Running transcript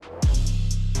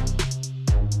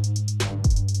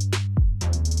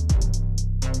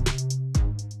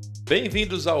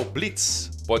Bem-vindos ao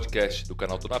BLITZ, podcast do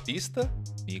canal Tô na Pista,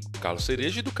 e com o Carlos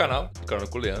Cereja e do canal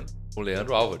com o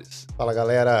Leandro Álvares. Fala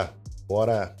galera,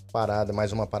 bora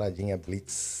mais uma paradinha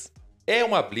BLITZ. É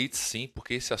uma BLITZ sim,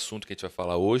 porque esse assunto que a gente vai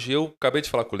falar hoje, eu acabei de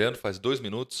falar com o Leandro faz 2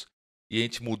 minutos, e a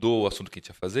gente mudou o assunto que a gente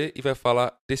ia fazer e vai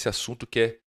falar desse assunto que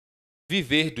é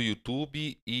viver do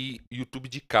YouTube e YouTube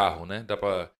de carro, né? Dá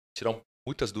pra tirar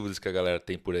muitas dúvidas que a galera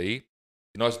tem por aí.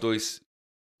 E nós dois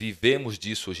vivemos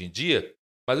disso hoje em dia,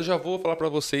 mas eu já vou falar para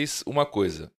vocês uma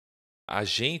coisa.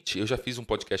 Eu já fiz um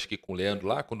podcast aqui com o Leandro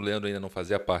lá, quando o Leandro ainda não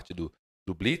fazia parte do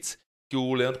BLITZ, que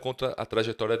o Leandro conta a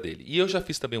trajetória dele. E eu já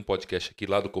fiz também um podcast aqui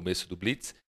lá do começo do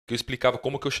BLITZ, que eu explicava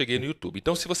como que eu cheguei no YouTube.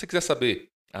 Então, se você quiser saber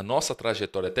a nossa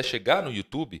trajetória até chegar no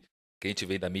YouTube, que a gente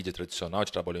vem da mídia tradicional, a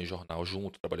gente trabalhou em jornal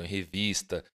junto, trabalhou em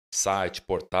revista, site,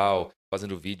 portal,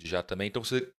 fazendo vídeo já também. Então,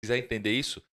 se você quiser entender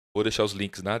isso, vou deixar os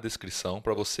links na descrição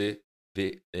para você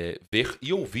ver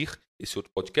e ouvir esse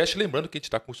outro podcast. Lembrando que a gente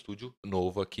está com um estúdio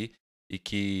novo aqui e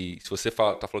que se você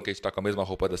está falando que a gente está com a mesma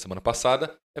roupa da semana passada,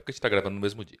 é porque a gente está gravando no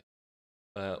mesmo dia.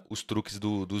 Os truques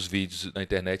dos vídeos na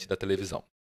internet e da televisão.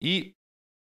 E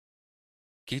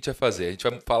o que a gente vai fazer? A gente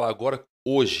vai falar agora,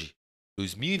 hoje,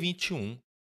 2021,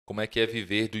 como é que é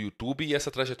viver do YouTube e essa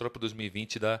trajetória para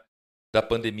 2020 da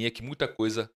pandemia, que muita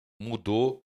coisa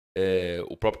mudou.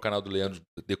 O próprio canal do Leandro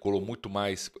decolou muito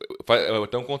mais.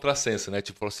 Até um contrassenso, né?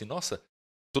 Tipo, falou assim, nossa,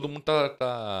 todo mundo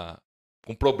tá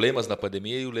com problemas na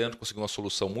pandemia e o Leandro conseguiu uma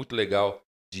solução muito legal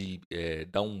de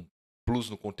dar um plus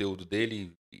no conteúdo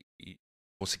dele e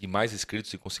conseguir mais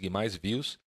inscritos e conseguir mais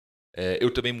views.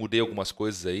 Eu também mudei algumas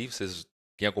coisas aí,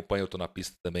 quem acompanha eu Tô na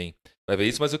Pista também vai ver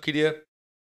isso, mas eu queria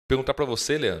perguntar para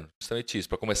você, Leandro, justamente isso,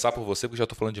 para começar por você, porque já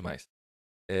estou falando demais.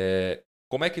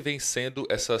 Como é que vem sendo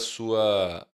essa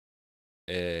sua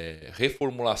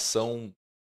reformulação?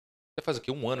 Já faz aqui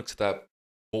 1 ano que você está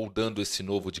moldando esse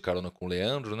novo de carona com o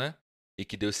Leandro, né? E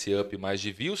que deu esse up mais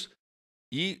de views.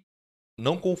 E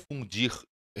não confundir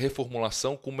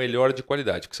reformulação com melhora de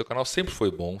qualidade, porque seu canal sempre foi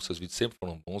bom, seus vídeos sempre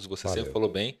foram bons e você Valeu. sempre falou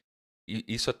bem. E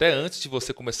isso até antes de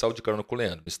você começar o de carona com o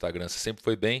Leandro. No Instagram você sempre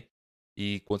foi bem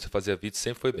e quando você fazia vídeo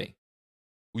sempre foi bem.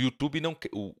 O YouTube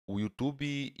o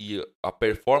YouTube e a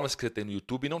performance que você tem no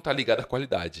YouTube não está ligada à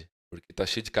qualidade, porque tá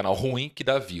cheio de canal ruim que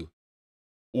dá view.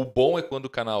 O bom é quando o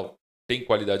canal tem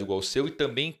qualidade igual ao seu e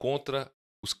também encontra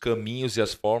os caminhos e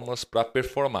as fórmulas para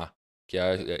performar, que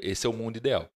esse é o mundo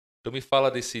ideal. Então me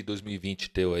fala desse 2020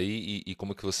 teu aí e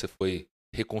como que você foi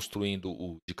reconstruindo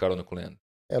o de carona com o Leandro.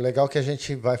 É legal que a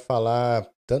gente vai falar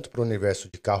tanto para o universo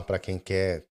de carro, para quem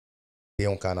quer ter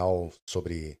um canal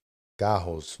sobre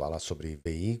carros, falar sobre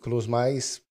veículos,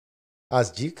 mas as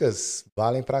dicas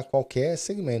valem para qualquer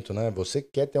segmento, né? Você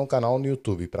quer ter um canal no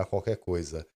YouTube para qualquer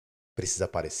coisa, precisa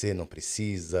aparecer, não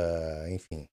precisa,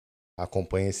 enfim,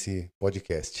 acompanhe esse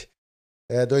podcast.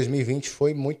 2020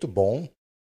 foi muito bom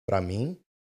para mim,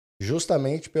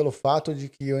 justamente pelo fato de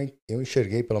que eu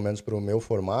enxerguei, pelo menos para o meu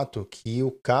formato, que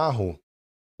o carro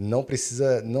não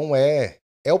é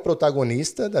o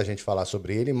protagonista da gente falar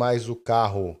sobre ele, mas o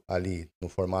carro ali no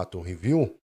formato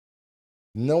review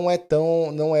não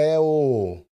é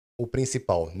o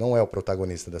principal, não é o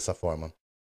protagonista dessa forma.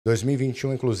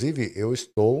 2021, inclusive, eu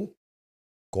estou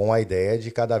com a ideia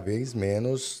de cada vez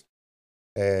menos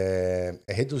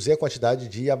reduzir a quantidade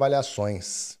de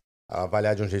avaliações,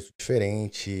 avaliar de um jeito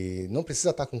diferente, não precisa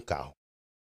estar com carro.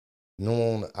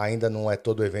 Ainda não é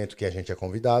todo evento que a gente é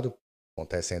convidado,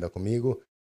 acontece ainda comigo.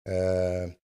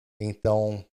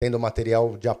 Então, tendo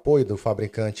material de apoio do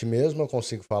fabricante mesmo, eu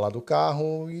consigo falar do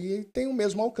carro e tem o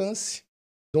mesmo alcance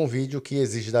de um vídeo que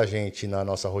exige da gente, na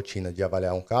nossa rotina de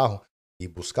avaliar um carro, e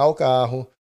buscar o carro,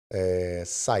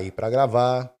 sair para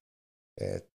gravar,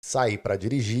 sair para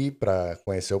dirigir, para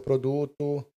conhecer o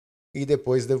produto e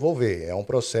depois devolver. É um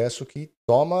processo que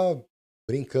toma,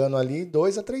 brincando ali,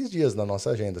 2 a 3 dias na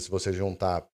nossa agenda, se você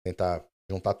tentar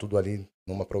juntar tudo ali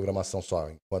numa programação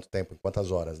só. Em quanto tempo, em quantas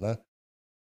horas, né?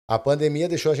 A pandemia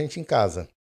deixou a gente em casa.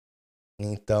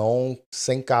 Então,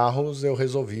 sem carros, eu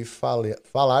resolvi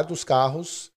falar dos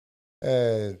carros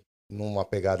numa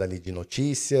pegada ali de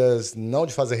notícias, não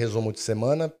de fazer resumo de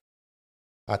semana.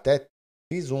 Até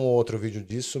fiz um ou outro vídeo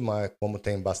disso, mas como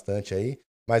tem bastante aí,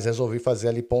 mas resolvi fazer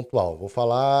ali pontual. Vou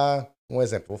falar um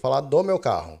exemplo, vou falar do meu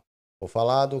carro. Vou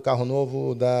falar do carro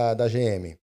novo da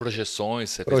GM.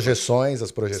 Projeções, as projeções.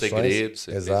 Segredos,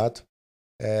 exato.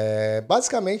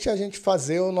 Basicamente, a gente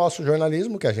fazer o nosso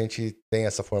jornalismo, que a gente tem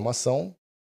essa formação.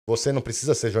 Você não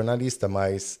precisa ser jornalista,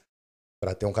 mas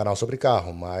para ter um canal sobre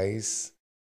carro, mas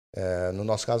no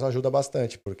nosso caso ajuda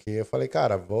bastante, porque eu falei,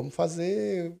 cara, vamos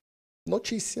fazer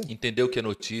notícia. Entender o que é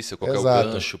notícia, qual é o Exato.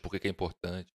 gancho, por que é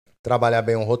importante. Trabalhar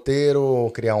bem um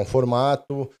roteiro, criar um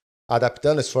formato.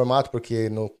 adaptando esse formato, porque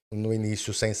no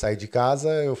início, sem sair de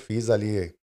casa, eu fiz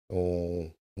ali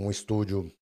um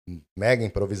estúdio mega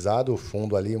improvisado, o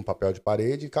fundo ali, um papel de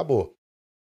parede e acabou.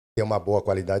 Ter uma boa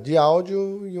qualidade de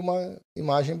áudio e uma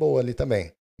imagem boa ali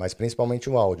também, mas principalmente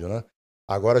o áudio, né?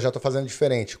 Agora eu já estou fazendo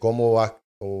diferente, como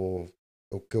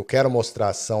o que eu quero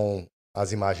mostrar são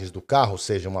as imagens do carro,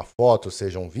 seja uma foto,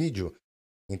 seja um vídeo.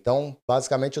 Então,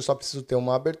 basicamente, eu só preciso ter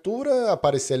uma abertura,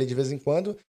 aparecer ali de vez em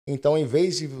quando. Então, em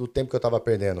vez de o tempo que eu estava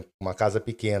perdendo, uma casa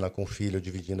pequena, com filho,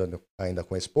 dividindo ainda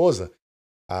com a esposa,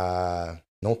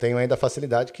 não tenho ainda a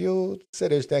facilidade que o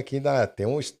Cerejo tem aqui. Tem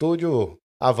um estúdio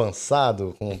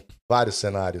avançado, com vários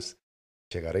cenários.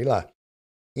 Chegarei lá.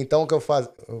 Então, o que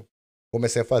eu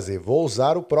comecei a fazer? Vou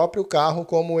usar o próprio carro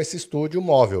como esse estúdio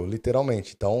móvel,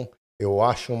 literalmente. Então, eu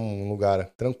acho um lugar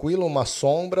tranquilo, uma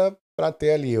sombra, para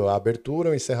ter ali a abertura,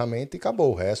 o encerramento e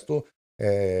acabou. O resto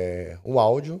é o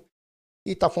áudio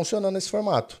e está funcionando esse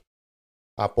formato.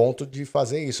 A ponto de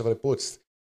fazer isso. Eu falei, putz,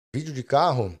 vídeo de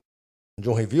carro, de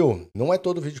um review, não é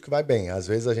todo vídeo que vai bem. Às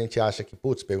vezes a gente acha que,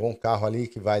 putz, pegou um carro ali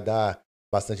que vai dar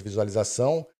bastante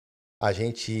visualização, a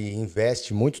gente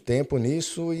investe muito tempo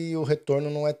nisso e o retorno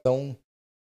não é tão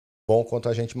bom quanto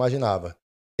a gente imaginava.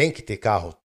 Tem que ter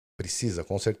carro? Precisa,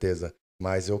 com certeza.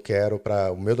 Mas eu quero,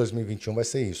 para o meu 2021 vai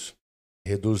ser isso.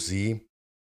 Reduzir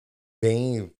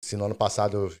bem, se no ano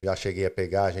passado eu já cheguei a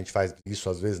pegar, a gente faz isso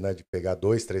às vezes, né, de pegar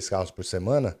 2, 3 carros por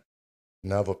semana.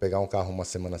 Não, vou pegar um carro uma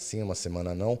semana sim, uma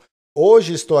semana não.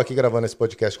 Hoje estou aqui gravando esse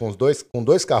podcast com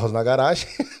dois carros na garagem.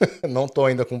 Não estou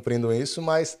ainda cumprindo isso,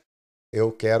 mas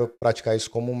eu quero praticar isso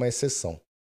como uma exceção.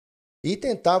 E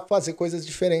tentar fazer coisas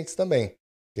diferentes também.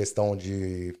 Questão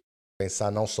de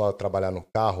pensar não só trabalhar no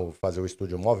carro, fazer o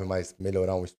estúdio móvel, mas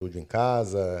melhorar um estúdio em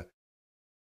casa.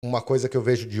 Uma coisa que eu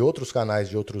vejo de outros canais,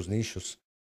 de outros nichos,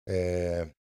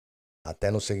 até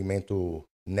no segmento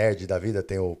nerd da vida,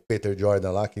 tem o Peter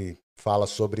Jordan lá que fala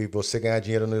sobre você ganhar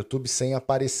dinheiro no YouTube sem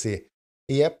aparecer.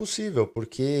 E é possível,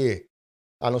 porque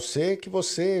a não ser que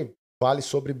você fale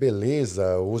sobre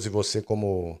beleza, use você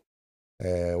como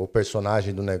o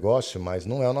personagem do negócio, mas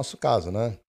não é o nosso caso,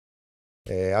 né?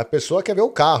 A pessoa quer ver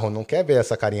o carro, não quer ver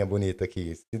essa carinha bonita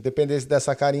aqui. Se dependesse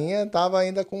dessa carinha, tava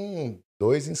ainda com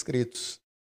 2 inscritos.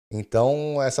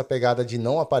 Então, essa pegada de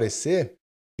não aparecer,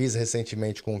 fiz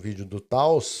recentemente com um vídeo do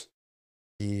Taos,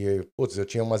 e, putz, eu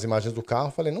tinha umas imagens do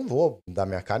carro, falei, não vou dar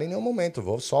minha cara em nenhum momento,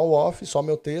 vou só o off, só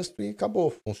meu texto e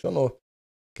acabou, funcionou.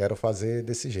 Quero fazer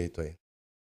desse jeito aí.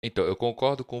 Então, eu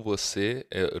concordo com você.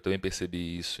 Eu também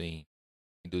percebi isso em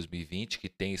 2020, que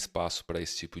tem espaço para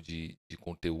esse tipo de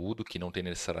conteúdo, que não tem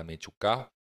necessariamente o carro.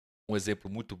 Um exemplo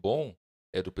muito bom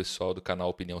é do pessoal do canal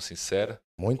Opinião Sincera.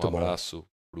 Um Muito bom. abraço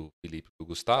para o Felipe e para o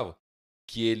Gustavo,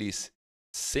 que eles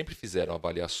sempre fizeram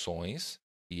avaliações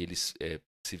e eles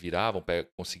se viravam,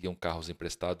 conseguiam carros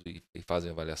emprestados e fazem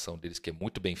a avaliação deles, que é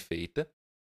muito bem feita.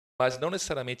 Mas não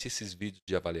necessariamente esses vídeos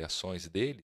de avaliações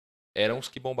dele eram os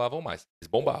que bombavam mais. Eles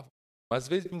bombavam. Mas às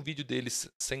vezes um vídeo deles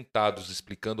sentados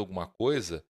explicando alguma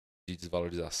coisa de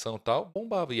desvalorização e tal,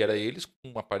 bombava. E era eles com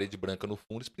uma parede branca no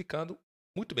fundo explicando,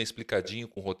 muito bem explicadinho,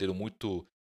 com um roteiro muito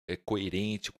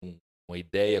coerente, com uma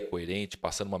ideia coerente,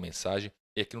 passando uma mensagem.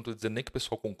 E aqui não estou dizendo nem que o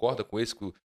pessoal concorda com isso, que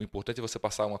o importante é você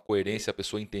passar uma coerência, a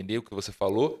pessoa entender o que você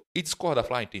falou e discordar.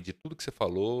 Falar, entendi tudo que você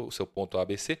falou, o seu ponto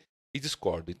ABC, e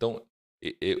discordo. Então,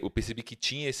 eu percebi que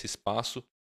tinha esse espaço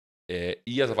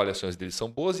e as avaliações deles são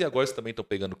boas, e agora eles também estão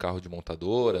pegando carro de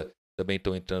montadora, também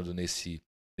estão entrando nesse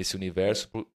universo.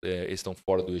 Eles estão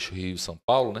fora do eixo Rio-São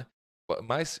Paulo, né?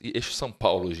 Mais eixo São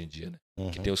Paulo hoje em dia, né?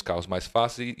 Que tem os carros mais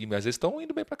fáceis e às vezes estão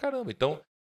indo bem pra caramba. Então,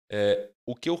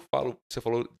 o que eu falo, você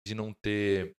falou de não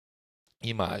ter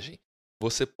imagem.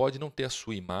 Você pode não ter a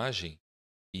sua imagem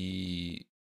e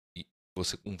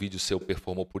um vídeo seu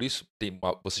performou por isso,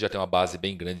 você já tem uma base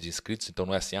bem grande de inscritos, então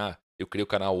não é assim, eu criei o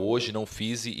canal hoje, não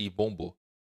fiz e bombou.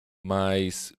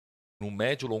 Mas no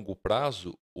médio e longo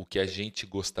prazo, o que a gente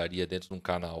gostaria dentro de um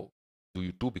canal do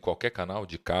YouTube, qualquer canal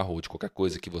de carro ou de qualquer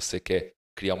coisa que você quer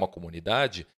criar uma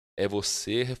comunidade, é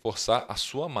você reforçar a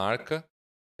sua marca,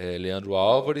 Leandro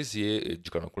Álvares, de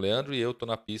Canal com Leandro, e eu tô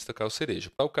na pista, Carlos Cereja.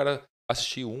 Para o cara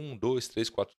assistir 1, 2, 3,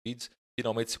 4 vídeos,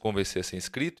 finalmente se convencer a ser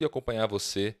inscrito e acompanhar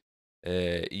você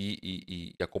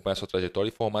e acompanhar a sua trajetória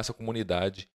e formar essa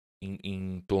comunidade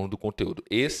em torno do conteúdo.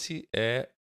 Esse é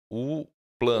o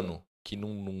plano, que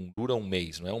não dura um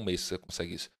mês, não é um mês que você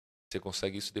consegue isso. Você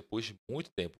consegue isso depois de muito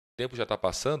tempo. O tempo já está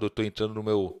passando, eu estou entrando no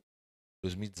meu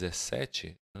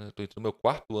 2017, eu estou entrando no meu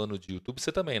 4º ano de YouTube,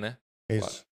 você também, né?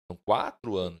 Isso. São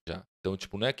 4 anos já. Então,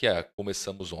 tipo, não é que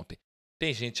começamos ontem.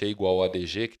 Tem gente aí igual o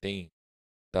ADG que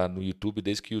tá no YouTube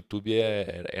desde que o YouTube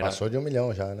era Passou de 1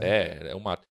 milhão já, né? é um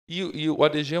mato. E o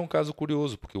ADG é um caso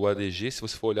curioso, porque o ADG, se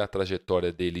você for olhar a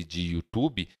trajetória dele de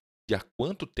YouTube, de há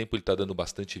quanto tempo ele está dando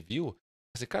bastante view,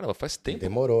 assim, caramba, faz E tempo.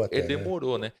 demorou Ele até, né?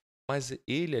 demorou, né? Mas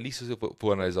ele ali, se você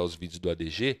for analisar os vídeos do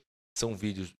ADG, são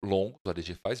vídeos longos, o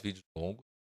ADG faz vídeos longos,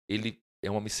 ele é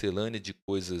uma miscelânea de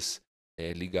coisas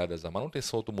ligadas à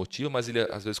manutenção automotiva, mas ele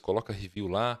às vezes coloca review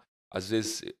lá, às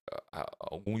vezes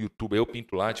algum youtuber, eu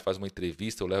pinto lá, a gente faz uma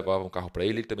entrevista, eu levava um carro para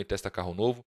ele, ele também testa carro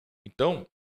novo. Então,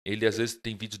 ele às vezes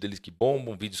tem vídeos deles que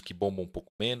bombam, vídeos que bombam um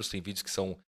pouco menos, tem vídeos que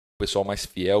são o pessoal mais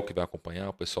fiel que vai acompanhar,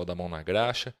 o pessoal da mão na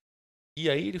graxa. E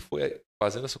aí ele foi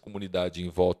fazendo essa comunidade em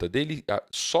volta dele.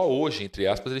 Só hoje, entre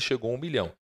aspas, ele chegou a 1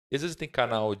 milhão. E às vezes tem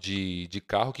canal de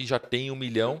carro que já tem 1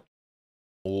 milhão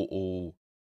ou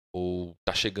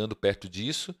tá chegando perto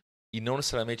disso, e não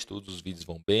necessariamente todos os vídeos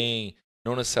vão bem,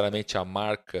 não necessariamente a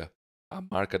marca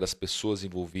das pessoas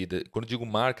envolvidas. Quando eu digo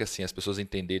marca, assim, as pessoas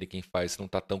entenderem quem faz não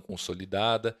está tão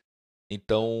consolidada.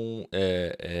 Então,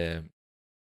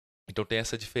 então tem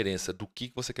essa diferença do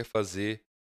que você quer fazer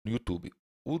no YouTube.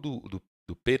 O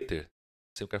do Peter,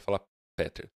 sempre quero falar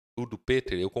Peter. O do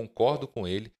Peter, eu concordo com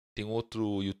ele. Tem um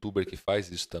outro youtuber que faz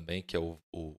isso também, que é o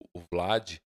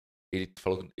Vlad. Ele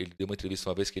deu uma entrevista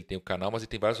uma vez que ele tem o canal, mas ele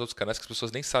tem vários outros canais que as pessoas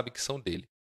nem sabem que são dele.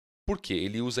 Por quê?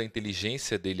 Ele usa a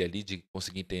inteligência dele ali de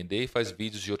conseguir entender e faz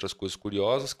vídeos de outras coisas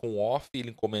curiosas com off,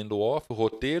 ele encomenda o off, o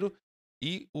roteiro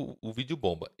e o vídeo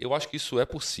bomba. Eu acho que isso é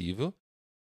possível,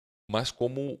 mas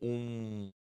quando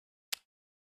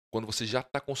você já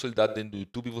está consolidado dentro do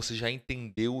YouTube, você já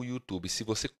entendeu o YouTube. Se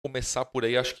você começar por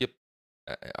aí, acho que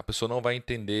a pessoa não vai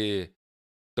entender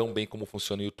tão bem como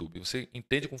funciona o YouTube. Você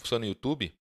entende como funciona o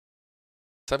YouTube?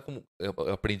 Sabe como eu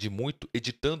aprendi muito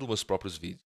editando meus próprios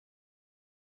vídeos.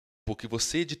 Porque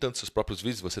você editando seus próprios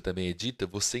vídeos, você também edita,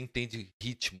 você entende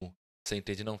ritmo, você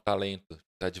entende não tá lento,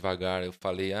 tá devagar. Eu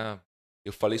falei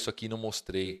isso aqui e não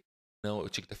mostrei. Não, eu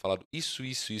tinha que ter falado isso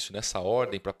nessa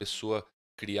ordem para a pessoa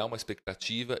criar uma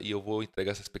expectativa e eu vou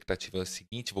entregar essa expectativa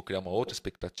seguinte, vou criar uma outra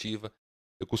expectativa.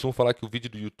 Eu costumo falar que o vídeo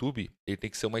do YouTube ele tem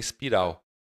que ser uma espiral.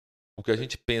 O que a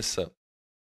gente pensa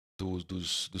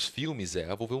dos filmes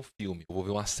vou ver um filme, eu vou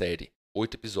ver uma série,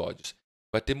 8 episódios.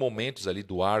 Vai ter momentos ali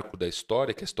do arco da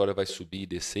história, que a história vai subir e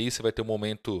descer, e você vai ter um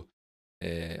momento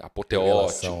apoteótico,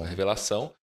 Revelação, né?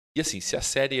 revelação. E assim, se a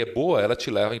série é boa, ela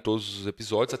te leva em todos os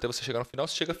episódios até você chegar no final,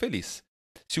 você chega feliz.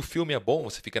 Se o filme é bom,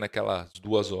 você fica naquelas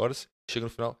 2 horas, chega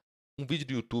no final. Um vídeo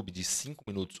do YouTube de 5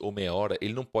 minutos ou meia hora,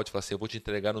 ele não pode falar assim, eu vou te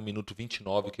entregar no minuto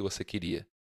 29 o que você queria.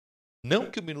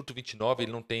 Não que o minuto 29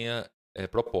 ele não tenha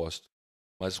propósito,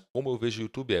 mas como eu vejo o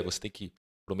YouTube você tem que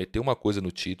prometer uma coisa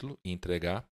no título e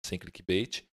entregar, sem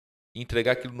clickbait, e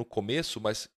entregar aquilo no começo,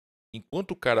 mas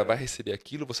enquanto o cara vai receber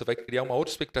aquilo, você vai criar uma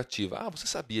outra expectativa. Ah, você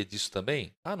sabia disso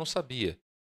também? Ah, não sabia.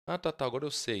 Ah, tá, agora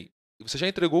eu sei. E você já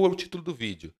entregou o título do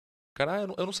vídeo. Cara,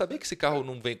 eu não sabia que esse carro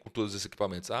não vem com todos esses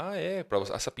equipamentos. Ah,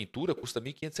 essa pintura custa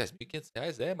R$ 1.500. R$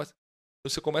 1.500, mas então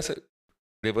você começa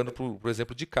levando por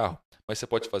exemplo de carro. Mas você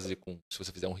pode fazer se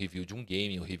você fizer um review de um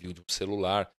game, um review de um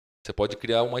celular, você pode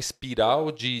criar uma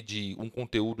espiral de um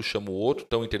conteúdo chama o outro,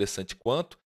 tão interessante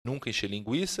quanto, nunca encher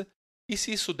linguiça. E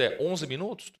se isso der 11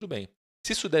 minutos, tudo bem.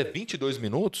 Se isso der 22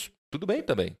 minutos, tudo bem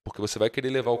também, porque você vai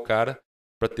querer levar o cara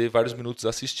para ter vários minutos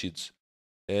assistidos.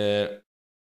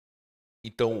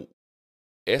 Então,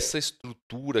 essa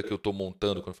estrutura que eu estou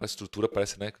montando, quando eu falo estrutura,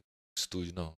 parece, né,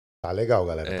 estúdio, não. Tá legal,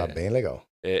 galera. Tá bem legal.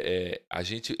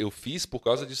 Eu fiz por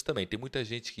causa disso também. Tem muita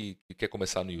gente que quer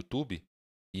começar no YouTube,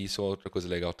 e isso é outra coisa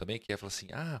legal também, que é falar assim: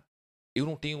 eu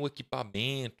não tenho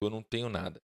equipamento, eu não tenho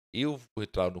nada. Eu vou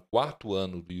entrar no 4º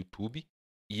ano do YouTube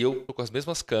e eu tô com as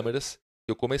mesmas câmeras que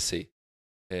eu comecei.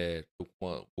 Tô com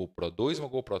uma GoPro 2 e uma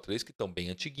GoPro 3 que estão bem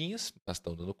antiguinhas, mas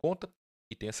estão dando conta.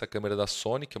 E tem essa câmera da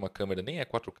Sony, que é uma câmera, nem é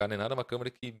 4K nem nada, é uma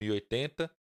câmera que 1080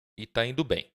 e tá indo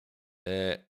bem.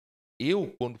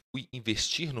 Eu, quando fui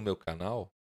investir no meu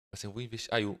canal, assim, eu vou investir.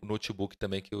 E o notebook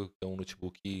também, que é um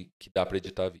notebook que dá para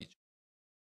editar vídeo.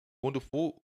 Quando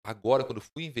eu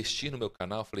fui investir no meu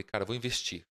canal, eu falei, cara, vou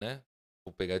investir, né?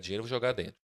 Vou pegar dinheiro e vou jogar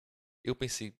dentro. Eu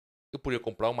pensei, eu poderia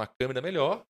comprar uma câmera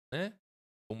melhor, né?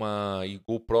 E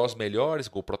GoPros melhores,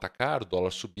 GoPro tá caro, o dólar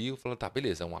subiu. Falei, tá,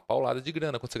 beleza, é uma paulada de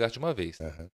grana quando você gasta de uma vez.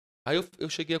 Aham. Aí eu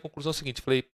cheguei à conclusão seguinte,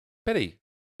 falei, peraí,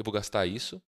 eu vou gastar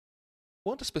isso.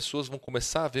 Quantas pessoas vão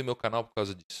começar a ver meu canal por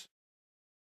causa disso?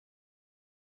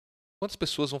 Quantas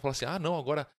pessoas vão falar assim, não,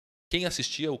 agora quem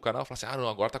assistia o canal fala assim, não,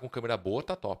 agora tá com câmera boa,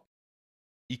 tá top.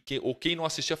 Ou quem não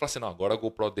assistia fala assim, não, agora a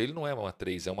GoPro dele não é uma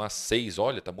 3, é uma 6,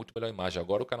 olha, tá muito melhor a imagem,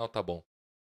 agora o canal tá bom.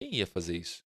 Quem ia fazer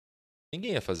isso?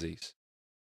 Ninguém ia fazer isso.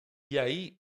 E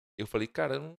aí eu falei,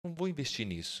 cara, eu não vou investir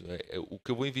nisso. O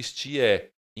que eu vou investir é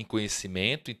em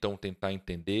conhecimento, então tentar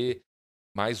entender.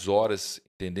 mais horas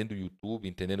entendendo o YouTube,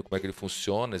 entendendo como é que ele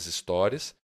funciona, as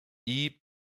histórias. E,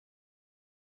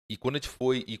 quando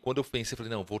eu pensei,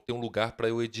 falei, não, vou ter um lugar para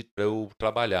para eu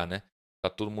trabalhar, né? Tá,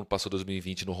 todo mundo passou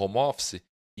 2020 no home office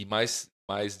e o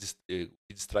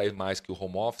que distrai mais que o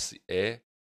home office é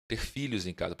ter filhos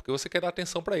em casa, porque você quer dar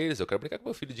atenção para eles. Eu quero brincar com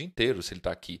meu filho o dia inteiro se ele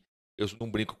tá aqui. Eu não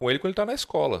brinco com ele quando ele tá na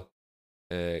escola.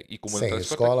 E como ele não tá Sem na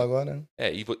escola, tá escola aqui.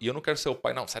 agora. E eu não quero ser o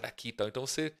pai, não, sai daqui e tal. Então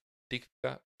você tem que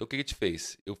ficar. Então o que a gente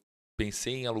fez? Eu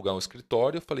pensei em alugar um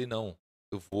escritório, eu falei, não,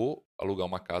 eu vou alugar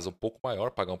uma casa um pouco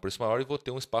maior, pagar um preço maior e vou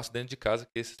ter um espaço dentro de casa,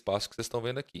 que é esse espaço que vocês estão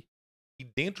vendo aqui. E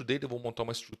dentro dele eu vou montar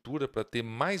uma estrutura para ter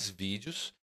mais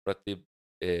vídeos, para ter,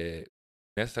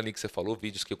 nessa linha que você falou,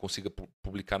 vídeos que eu consiga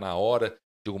publicar na hora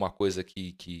de alguma coisa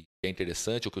que é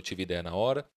interessante ou que eu tive ideia na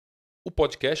hora. O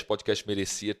podcast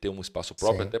merecia ter um espaço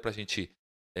próprio, Sim. até para a gente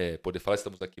poder falar.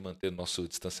 Estamos aqui mantendo nosso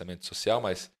distanciamento social,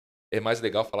 mas é mais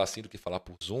legal falar assim do que falar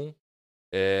por Zoom.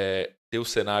 Ter o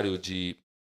cenário de.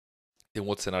 Tem um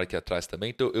outro cenário aqui atrás também.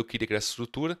 Então eu queria criar essa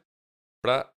estrutura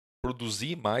para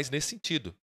produzir mais nesse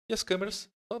sentido. E as câmeras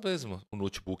são a mesma. O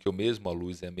notebook é o mesmo, a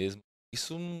luz é a mesma.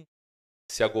 Isso não.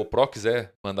 Se a GoPro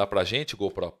quiser mandar pra gente,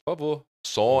 GoPro, por favor.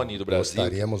 Sony do Brasil,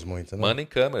 Gostaríamos muito, né? mandem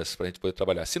câmeras pra gente poder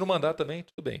trabalhar. Se não mandar também,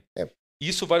 tudo bem. É,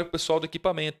 Isso vale pro pessoal do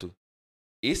equipamento.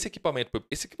 Esse equipamento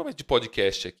de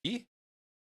podcast aqui,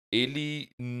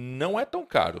 ele não é tão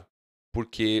caro.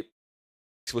 Porque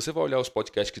se você vai olhar os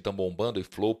podcasts que estão bombando, e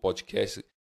Flow Podcast,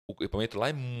 o equipamento lá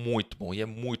é muito bom e é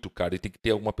muito caro. E tem que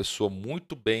ter alguma pessoa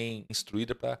muito bem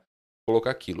instruída para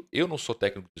colocar aquilo. Eu não sou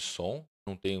técnico de som,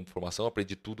 não tenho informação,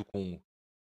 aprendi tudo com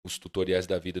os tutoriais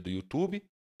da vida do YouTube.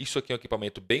 Isso aqui é um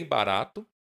equipamento bem barato,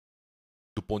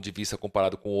 do ponto de vista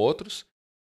comparado com outros.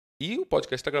 E o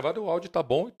podcast está gravado, o áudio está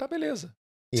bom e está beleza.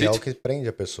 e Se é a o gente que prende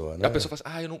a pessoa, A né? pessoa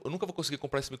fala assim, eu nunca vou conseguir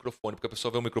comprar esse microfone, porque a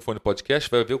pessoa vê um microfone podcast,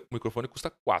 vai ver o microfone custa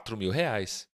R$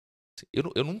 4.000.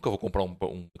 Eu nunca vou comprar um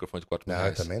microfone de R$ 4.000.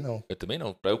 Ah, também não. Eu também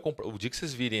não. Pra eu comprar, o dia que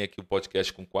vocês virem aqui o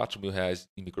podcast com R$ 4.000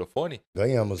 em microfone,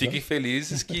 Ganhamos, né? fiquem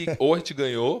felizes que ou a gente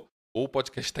ganhou, ou o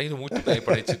podcast está indo muito bem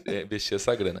para a gente investir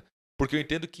essa grana. Porque eu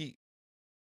entendo que,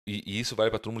 e isso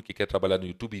vale para todo mundo que quer trabalhar no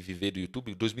YouTube e viver do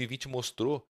YouTube, 2020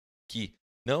 mostrou que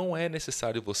não é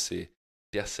necessário você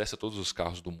ter acesso a todos os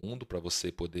carros do mundo para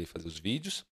você poder fazer os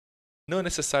vídeos. Não é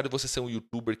necessário você ser um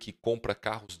youtuber que compra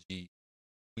carros de R$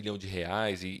 1 milhão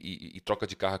e troca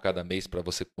de carro a cada mês para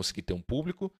você conseguir ter um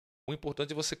público. O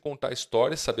importante é você contar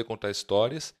histórias, saber contar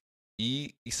histórias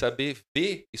e saber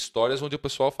ver histórias onde o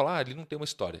pessoal fala, ali não tem uma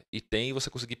história. E tem, e você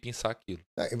conseguir pensar aquilo.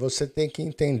 E você tem que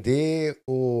entender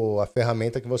a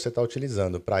ferramenta que você está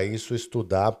utilizando. Para isso,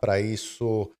 estudar, para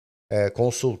isso,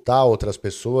 consultar outras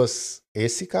pessoas.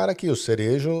 Esse cara aqui, o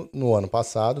Cerejo, no ano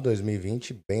passado,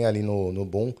 2020, bem ali no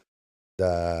boom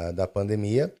da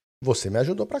pandemia, você me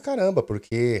ajudou pra caramba,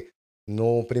 porque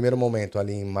no primeiro momento,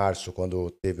 ali em março, quando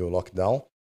teve o lockdown,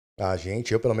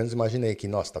 eu pelo menos imaginei que,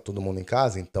 nossa, tá todo mundo em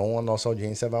casa, então a nossa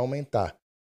audiência vai aumentar.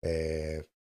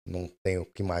 Não tem o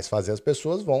que mais fazer, as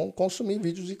pessoas vão consumir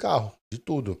vídeos de carro, de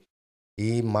tudo.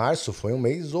 E março foi um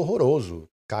mês horroroso,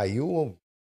 caiu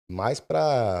mais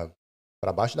pra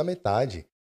baixo da metade.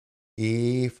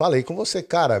 E falei com você,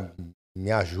 cara,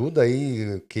 me ajuda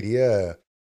aí, eu queria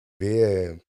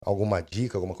ver alguma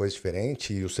dica, alguma coisa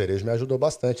diferente, e o Cerejo me ajudou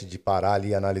bastante de parar ali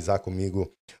e analisar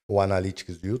comigo o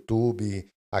Analytics do YouTube,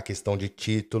 a questão de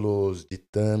títulos, de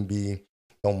thumb.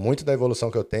 Então, muito da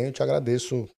evolução que eu tenho, eu te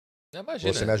agradeço. Você me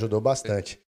Imagina. ajudou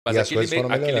bastante. Mas E as coisas foram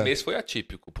aquele melhorando. mês foi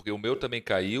atípico, porque o meu também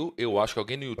caiu. Eu acho que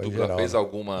alguém no Foi YouTube lá geral, fez né?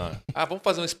 alguma. Vamos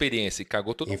fazer uma experiência e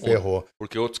cagou todo E mundo. ferrou.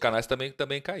 Porque outros canais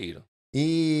também caíram.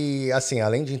 E, assim,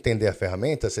 além de entender a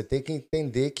ferramenta, você tem que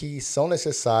entender que são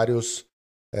necessários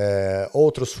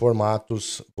outros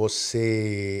formatos,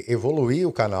 você evoluir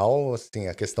o canal, assim,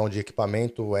 a questão de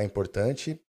equipamento é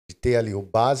importante, de ter ali o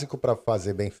básico para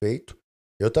fazer bem feito.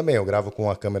 Eu gravo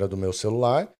com a câmera do meu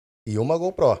celular e uma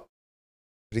GoPro.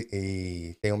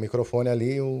 E tem um microfone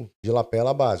ali, o de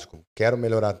lapela básico. Quero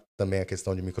melhorar também a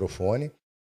questão de microfone.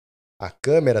 A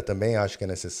câmera também acho que é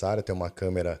necessário ter uma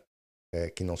câmera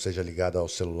que não seja ligada ao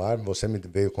celular. Você me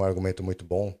veio com um argumento muito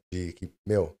bom de que,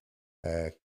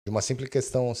 de uma simples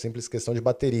questão de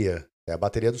bateria. É a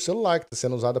bateria do celular que está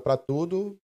sendo usada para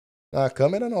tudo. A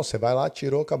câmera não, você vai lá,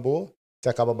 tirou, acabou. Se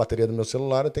acaba a bateria do meu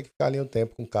celular, eu tenho que ficar ali um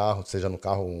tempo com o carro, seja no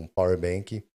carro um power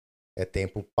bank, é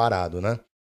tempo parado, né?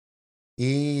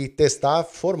 E testar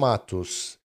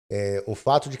formatos. O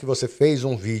fato de que você fez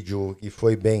um vídeo e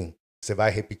foi bem, você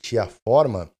vai repetir a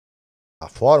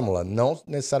fórmula, não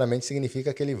necessariamente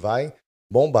significa que ele vai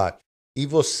bombar. E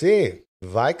você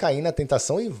vai cair na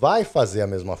tentação e vai fazer a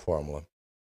mesma fórmula.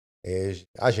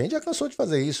 A gente já cansou de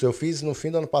fazer isso. Eu fiz no fim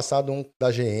do ano passado um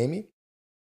da GM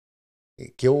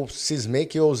que eu cismei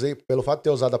que eu usei, pelo fato de ter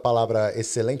usado a palavra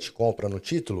excelente compra no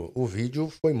título, o vídeo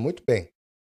foi muito bem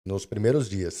nos primeiros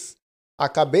dias.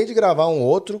 Acabei de gravar um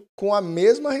outro com a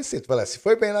mesma receita. Falei, se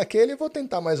foi bem naquele, eu vou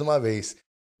tentar mais uma vez.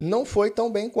 Não foi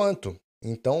tão bem quanto.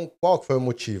 Então, qual que foi o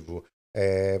motivo?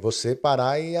 É você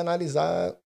parar e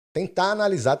analisar, tentar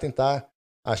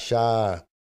achar,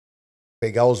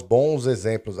 pegar os bons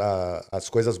exemplos, as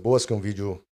coisas boas que um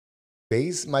vídeo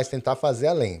fez, mas tentar fazer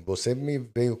além. Você me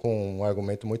veio com um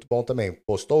argumento muito bom também.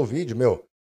 Postou o vídeo, meu,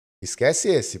 esquece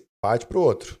esse, parte pro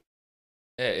outro.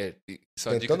 Isso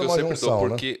é uma dica que Tentando eu uma sempre dou, junção, né?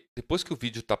 porque depois que o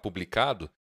vídeo está publicado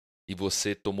e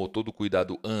você tomou todo o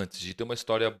cuidado antes de ter uma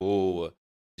história boa,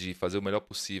 de fazer o melhor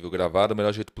possível, gravar do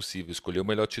melhor jeito possível, escolher o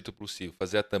melhor título possível,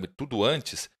 fazer a thumb, tudo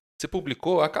antes, você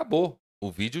publicou, acabou.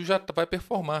 O vídeo já vai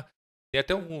performar. Tem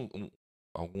até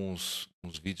alguns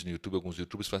uns vídeos no YouTube, alguns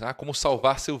YouTubers falam, como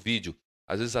salvar seu vídeo.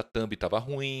 Às vezes a thumb estava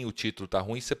ruim, o título está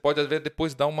ruim, você pode às vezes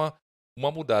depois dar uma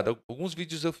mudada. Alguns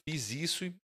vídeos eu fiz isso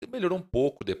e melhorou um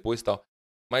pouco depois e tal.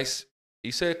 Mas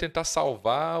isso é tentar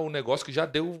salvar o negócio que já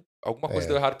deu, alguma coisa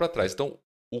deu É, errado para trás. Então,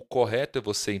 o correto é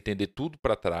você entender tudo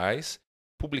para trás,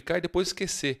 publicar e depois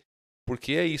esquecer.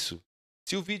 Porque é isso.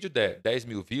 Se o vídeo der 10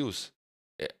 mil views,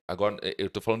 agora eu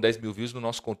estou falando 10 mil views no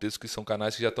nosso contexto, que são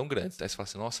canais que já estão grandes. Aí você fala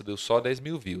assim, nossa, deu só 10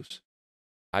 mil views.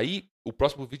 Aí o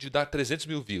próximo vídeo dá 300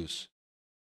 mil views.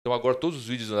 Então agora todos os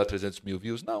vídeos vão dar 300 mil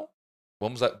views? Não.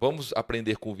 Vamos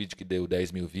aprender com o vídeo que deu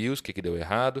 10 mil views, o que deu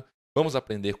errado. Vamos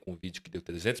aprender com o vídeo que deu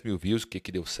 300 mil views, o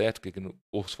que deu certo, o que não,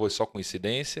 ou foi só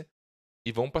coincidência.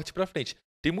 E vamos partir pra frente.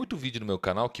 Tem muito vídeo no meu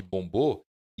canal que bombou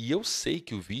e eu sei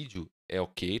que o vídeo é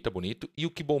ok, tá bonito. E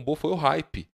o que bombou foi o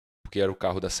hype, porque era o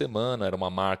carro da semana, era uma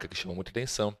marca que chamou muita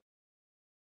atenção.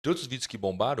 Tem outros vídeos que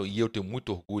bombaram e eu tenho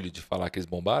muito orgulho de falar que eles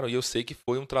bombaram e eu sei que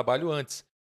foi um trabalho antes.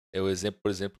 É o exemplo, por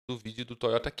exemplo, do vídeo do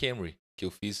Toyota Camry, que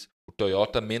eu fiz o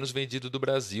Toyota menos vendido do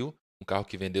Brasil, um carro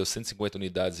que vendeu 150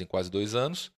 unidades em quase 2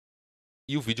 anos,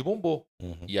 e o vídeo bombou.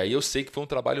 uhum. E aí eu sei que foi um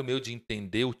trabalho meu de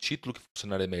entender o título que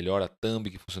funcionaria melhor, a thumb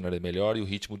que funcionaria melhor e o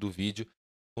ritmo do vídeo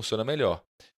funciona melhor.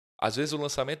 Às vezes o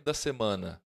lançamento da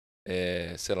semana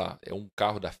sei lá, é um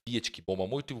carro da Fiat que bomba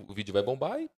muito, o vídeo vai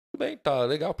bombar e tudo bem, tá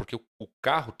legal, porque o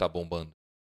carro tá bombando.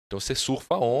 Então você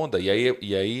surfa a onda, e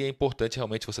aí é importante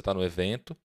realmente você estar no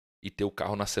evento e ter o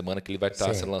carro na semana que ele vai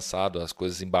estar sendo Sim. lançado, as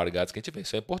coisas embargadas que a gente vê.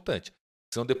 Isso é importante.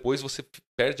 Senão depois você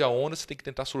perde a onda, você tem que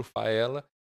tentar surfar ela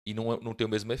e não ter o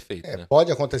mesmo efeito, né?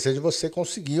 Pode acontecer de você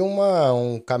conseguir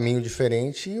um caminho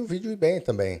diferente e o vídeo ir bem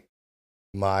também.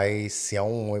 Mas se é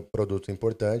um produto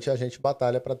importante, a gente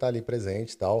batalha para estar ali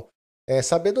presente e tal. É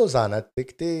saber dosar, né? Tem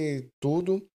que ter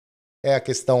tudo. É a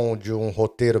questão de um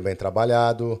roteiro bem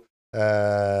trabalhado,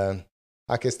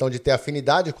 a questão de ter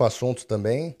afinidade com o assunto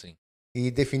também Sim. e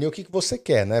definir o que você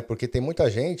quer, né? Porque tem muita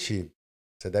gente,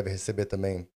 você deve receber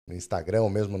também no Instagram ou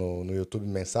mesmo no YouTube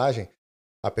mensagem,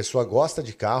 a pessoa gosta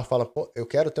de carro, fala, pô, eu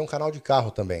quero ter um canal de carro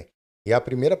também. E a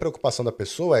primeira preocupação da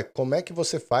pessoa é como é que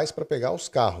você faz para pegar os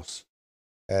carros.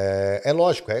 É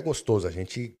lógico, é gostoso, a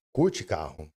gente curte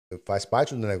carro, faz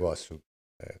parte do negócio.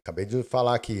 Acabei de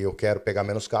falar que eu quero pegar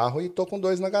menos carro e tô com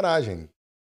 2 na garagem.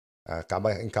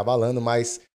 Acaba encavalando,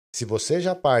 mas se você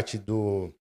já parte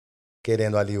do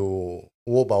querendo ali o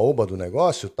oba-oba do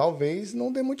negócio, talvez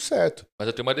não dê muito certo. Mas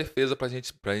eu tenho uma defesa pra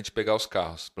gente pegar os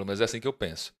carros. Pelo menos é assim que eu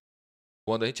penso.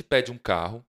 Quando a gente pede um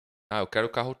carro, eu quero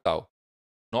o carro tal.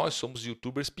 Nós somos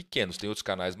youtubers pequenos, tem outros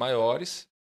canais maiores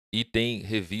e tem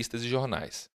revistas e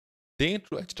jornais. A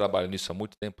gente trabalha nisso há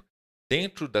muito tempo.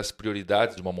 Dentro das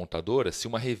prioridades de uma montadora, se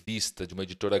uma revista de uma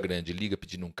editora grande liga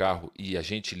pedindo um carro e a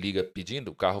gente liga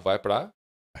pedindo, o carro vai para A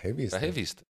a revista, né?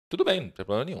 revista. Tudo bem, não tem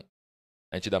problema nenhum.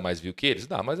 A gente dá mais view que eles?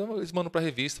 Dá, mas eles mandam para a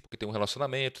revista porque tem um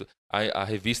relacionamento. A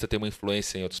revista tem uma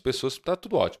influência em outras pessoas, tá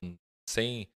tudo ótimo.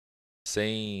 Sem,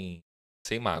 sem,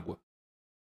 sem mágoa.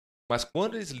 Mas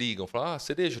quando eles ligam, falam,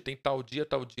 Cerejo, tem tal dia,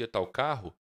 tal dia, tal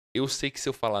carro, eu sei que se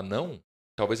eu falar não,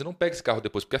 talvez eu não pegue esse carro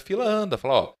depois, porque a fila anda.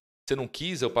 Fala, você não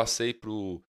quis, eu passei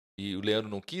pro. E o Leandro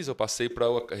não quis, eu passei para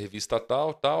a revista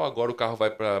tal, tal, agora o carro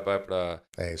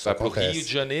Isso vai pro Rio de acontece.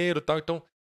 Janeiro, tal. Então,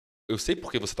 eu sei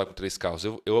por que você tá com 3 carros.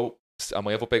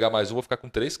 Amanhã eu vou pegar mais um, vou ficar com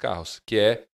 3 carros, que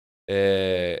é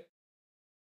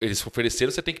eles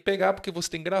ofereceram, você tem que pegar porque você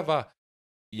tem que gravar.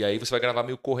 E aí você vai gravar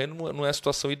meio correndo, não é a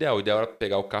situação ideal. O ideal era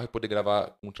pegar o carro e poder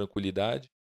gravar com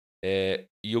tranquilidade. E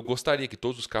eu gostaria que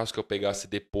todos os carros que eu pegasse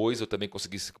depois eu também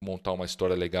conseguisse montar uma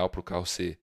história legal para o carro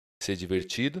ser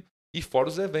divertido. E fora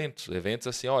os eventos. Eventos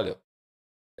assim, olha,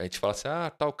 a gente fala assim,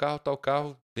 tal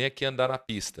carro, vem aqui andar na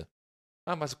pista.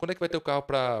 Mas quando é que vai ter o carro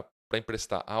para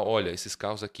emprestar? Olha, esses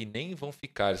carros aqui nem vão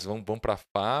ficar, eles vão para a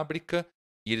fábrica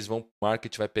e o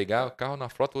marketing vai pegar o carro na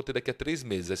frota, vou ter daqui a 3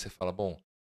 meses. Aí você fala, bom,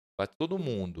 vai todo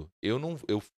mundo. Eu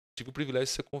tive o privilégio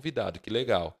de ser convidado, que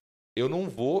legal. Eu não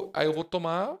vou, aí eu vou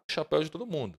tomar o chapéu de todo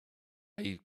mundo.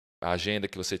 Aí a agenda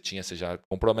que você tinha, você já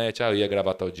compromete, eu ia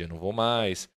gravar tal dia, não vou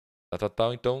mais,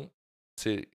 tal. Então,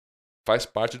 você faz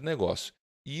parte do negócio.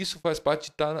 E isso faz parte de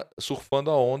estar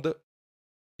surfando a onda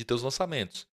de teus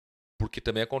lançamentos. Porque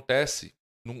também acontece,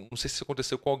 não sei se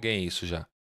aconteceu com alguém isso já,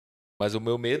 mas o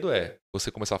meu medo é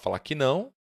você começar a falar que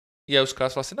não, e aí os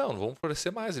caras falam assim, não vamos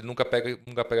oferecer mais, ele nunca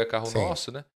pega carro Sim.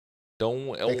 nosso, né?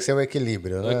 Então Tem que ser o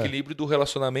equilíbrio, um né? equilíbrio do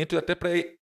relacionamento e até para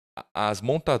as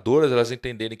montadoras elas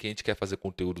entenderem que a gente quer fazer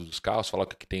conteúdo dos carros, falar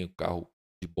que tem o carro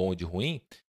de bom e de ruim,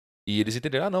 e eles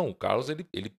entenderam, não, o Carlos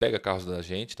ele pega carros da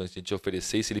gente, então se a gente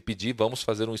oferecer, e se ele pedir, vamos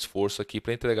fazer um esforço aqui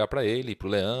para entregar para ele, para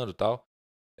o Leandro e tal.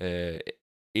 É,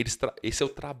 esse é o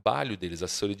trabalho deles, a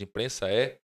assessoria de imprensa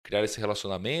é criar esse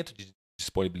relacionamento, de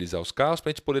disponibilizar os carros para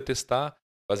a gente poder testar,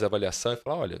 fazer avaliação e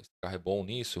falar, olha, esse carro é bom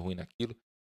nisso, ruim naquilo,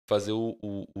 fazer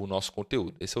o nosso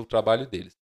conteúdo. Esse é o trabalho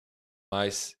deles.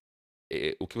 Mas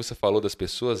o que você falou das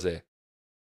pessoas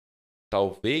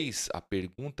talvez a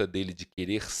pergunta dele de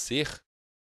querer ser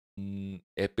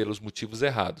é pelos motivos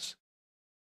errados.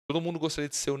 Todo mundo gostaria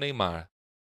de ser o Neymar,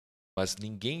 mas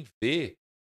ninguém vê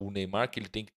o Neymar que ele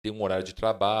tem que ter um horário de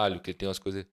trabalho, que ele tem umas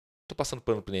coisas. Estou passando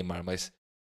pano pro Neymar, mas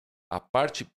a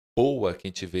parte boa que a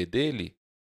gente vê dele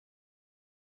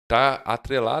tá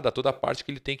atrelada a toda a parte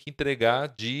que ele tem que entregar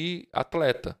de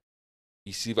atleta.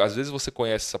 E se às vezes você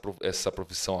conhece essa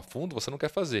profissão a fundo, você não quer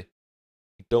fazer.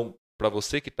 Então, para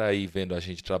você que está aí vendo a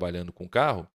gente trabalhando com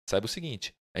carro, saiba o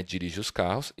seguinte: a gente dirige os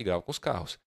carros e grava com os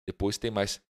carros. Depois tem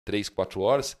mais 3, 4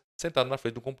 horas sentado na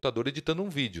frente do computador editando um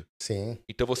vídeo. Sim.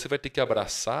 Então você vai ter que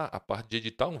abraçar a parte de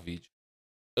editar um vídeo.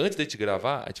 Antes de a gente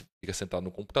gravar, a gente fica sentado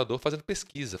no computador fazendo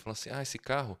pesquisa, falando assim: esse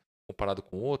carro, comparado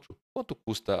com o outro, quanto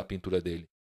custa a pintura dele?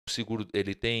 O seguro,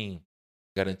 ele tem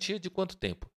garantia de quanto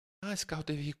tempo? Esse carro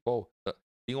teve recall.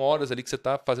 Tem horas ali que você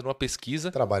está fazendo uma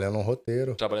pesquisa, Trabalhando um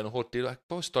roteiro. trabalhando no roteiro.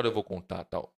 Qual história eu vou contar?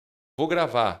 Tal. Vou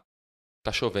gravar.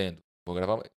 Tá chovendo. Vou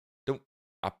gravar. Então,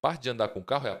 a parte de andar com o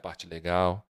carro é a parte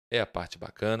legal, é a parte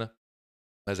bacana,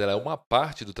 mas ela é uma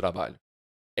parte do trabalho.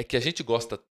 É que a gente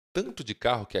gosta tanto de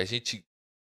carro que a gente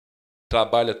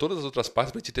trabalha todas as outras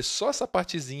partes pra gente ter só essa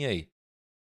partezinha aí.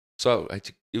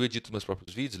 Eu edito meus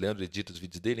próprios vídeos, Leandro edita os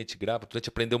vídeos dele, a gente grava, a gente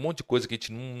aprendeu um monte de coisa que a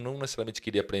gente não necessariamente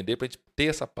queria aprender pra gente ter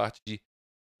essa parte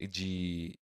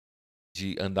de,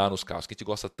 de andar nos carros. Que a gente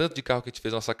gosta tanto de carro que a gente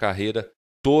fez a nossa carreira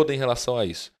toda em relação a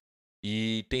isso.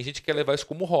 E tem gente que quer levar isso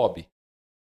como hobby.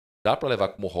 Dá pra levar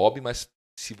como hobby, mas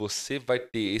se você vai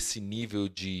ter esse nível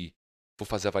de vou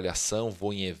fazer avaliação,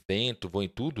 vou em evento, vou em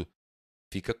tudo,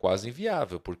 fica quase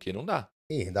inviável, porque não dá.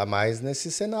 E ainda mais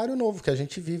nesse cenário novo que a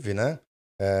gente vive, né?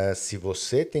 Se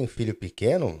você tem filho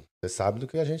pequeno, você sabe do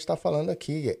que a gente está falando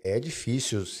aqui. É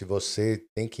difícil se você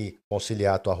tem que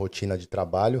conciliar a tua rotina de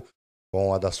trabalho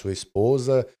com a da sua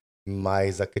esposa,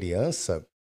 mais a criança.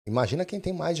 Imagina quem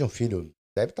tem mais de um filho.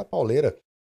 Deve estar pauleira.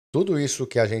 Tudo isso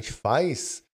que a gente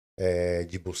faz,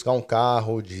 de buscar um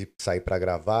carro, de sair para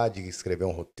gravar, de escrever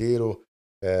um roteiro,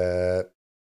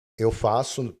 eu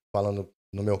faço, falando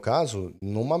no meu caso,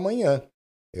 numa manhã.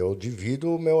 Eu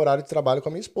divido o meu horário de trabalho com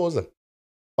a minha esposa.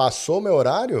 Passou o meu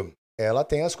horário, ela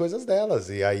tem as coisas delas,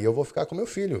 e aí eu vou ficar com meu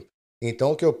filho.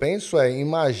 Então o que eu penso é,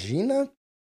 imagina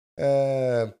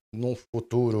num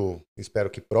futuro, espero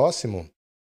que próximo,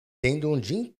 tendo um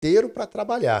dia inteiro para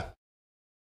trabalhar.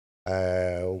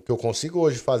 O que eu consigo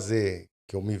hoje fazer,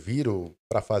 que eu me viro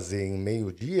para fazer em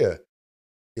meio-dia,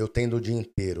 eu tendo o dia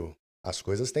inteiro. As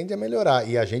coisas tendem a melhorar.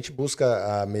 E a gente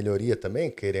busca a melhoria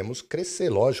também, queremos crescer,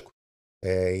 lógico.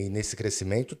 E nesse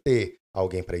crescimento ter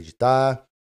alguém para editar.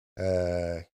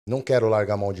 Não quero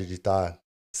largar a mão de editar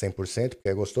 100%, porque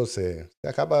é gostoso, você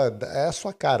acaba. É a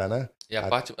sua cara, né? E é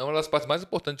uma das partes mais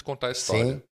importantes de contar a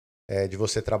história. Sim, de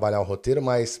você trabalhar o roteiro,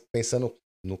 mas pensando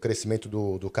no crescimento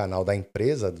do canal da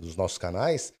empresa, dos nossos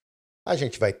canais, a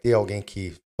gente vai ter alguém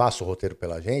que faça o roteiro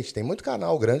pela gente. Tem muito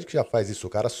canal grande que já faz isso.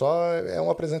 O cara só é um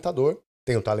apresentador,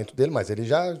 tem o talento dele, mas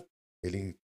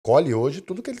ele colhe hoje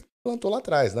tudo que ele plantou lá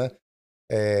atrás, né?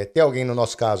 Ter alguém, no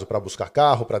nosso caso, para buscar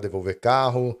carro, para devolver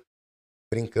carro,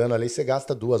 brincando ali, você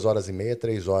gasta 2 horas e meia,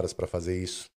 3 horas para fazer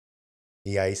isso.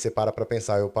 E aí você para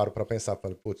pensar, eu paro para pensar,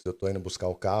 falo, putz, eu tô indo buscar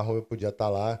o carro, eu podia estar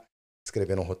lá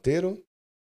escrevendo um roteiro,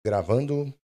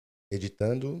 gravando,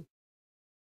 editando,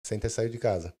 sem ter saído de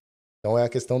casa. Então é a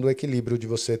questão do equilíbrio de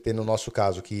você ter, no nosso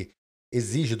caso, que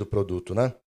exige do produto,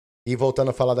 né? E voltando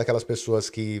a falar daquelas pessoas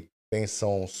que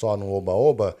pensam só no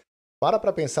oba-oba,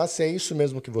 para pensar se é isso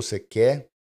mesmo que você quer,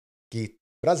 que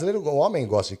brasileiro, o homem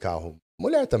gosta de carro,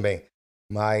 mulher também,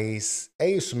 mas é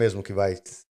isso mesmo que vai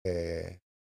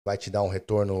te dar um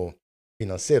retorno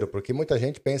financeiro, porque muita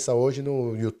gente pensa hoje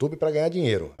no YouTube para ganhar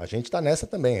dinheiro. A gente está nessa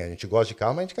também. A gente gosta de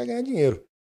carro, mas a gente quer ganhar dinheiro.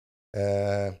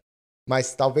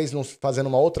 Mas talvez fazendo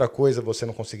uma outra coisa você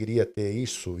não conseguiria ter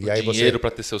isso. O E aí dinheiro para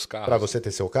ter seus para carros. você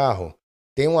ter seu carro.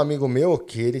 Tem um amigo meu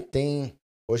que ele tem,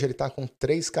 hoje ele tá com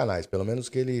 3 canais, pelo menos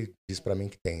que ele diz para mim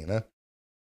que tem, né?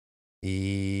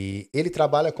 E ele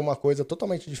trabalha com uma coisa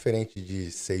totalmente diferente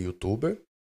de ser youtuber,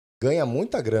 ganha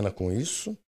muita grana com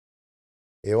isso.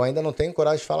 Eu ainda não tenho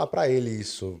coragem de falar para ele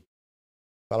isso.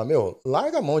 Fala, meu,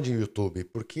 larga a mão de YouTube,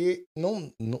 porque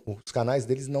os canais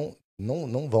deles não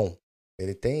vão.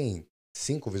 Ele tem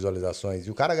 5 visualizações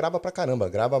e o cara grava pra caramba,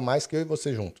 grava mais que eu e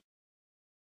você junto.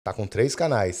 Tá com 3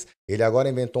 canais. Ele agora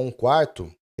inventou um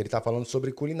quarto, ele tá falando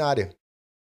sobre culinária.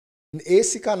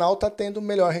 Esse canal tá tendo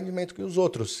melhor rendimento que os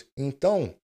outros.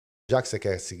 Então, já que você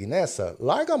quer seguir nessa,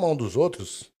 larga a mão dos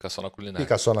outros. Fica só na culinária.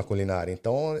 Fica só na culinária.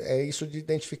 Então, é isso de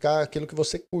identificar aquilo que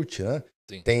você curte, né?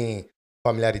 Sim. Tem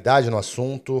familiaridade no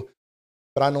assunto,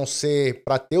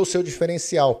 para ter o seu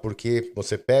diferencial, porque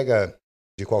você pega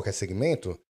de qualquer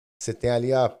segmento, você tem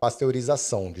ali a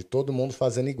pasteurização de todo mundo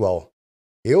fazendo igual.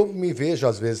 Eu me vejo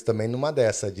às vezes também numa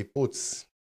dessa de, putz,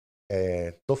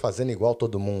 tô fazendo igual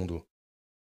todo mundo.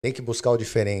 Tem que buscar o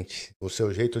diferente, o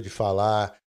seu jeito de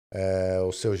falar,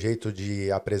 o seu jeito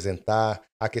de apresentar,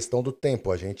 a questão do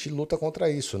tempo. A gente luta contra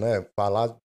isso, né?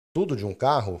 Falar tudo de um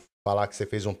carro, falar que você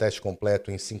fez um teste completo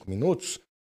em 5 minutos,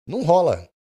 não rola.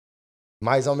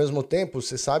 Mas, ao mesmo tempo,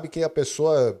 você sabe que a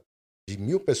pessoa, de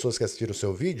 1000 pessoas que assistiram o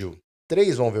seu vídeo,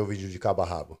 3 vão ver o vídeo de cabo a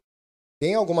rabo.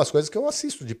 Tem algumas coisas que eu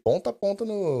assisto de ponta a ponta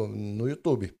no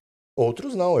YouTube.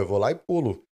 Outros não, eu vou lá e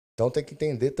pulo. Então tem que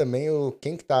entender também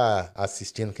quem que está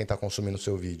assistindo, quem está consumindo o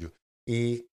seu vídeo.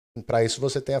 E para isso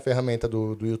você tem a ferramenta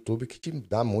do YouTube que te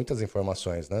dá muitas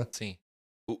informações, né? Sim.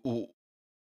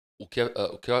 O que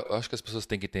eu acho que as pessoas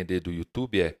têm que entender do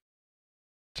YouTube é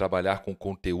trabalhar com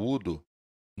conteúdo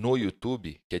no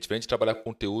YouTube, que é diferente de trabalhar com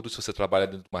conteúdo se você trabalha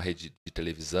dentro de uma rede de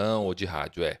televisão ou de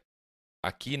rádio.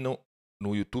 Aqui no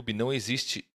YouTube não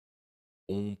existe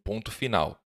um ponto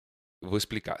final. Eu vou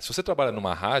explicar. Se você trabalha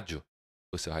numa rádio,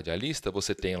 você é um radialista,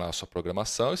 você tem lá a sua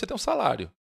programação e você tem um salário.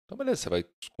 Então, beleza, você vai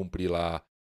cumprir lá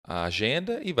a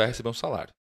agenda e vai receber um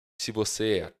salário. Se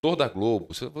você é ator da Globo,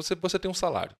 você tem um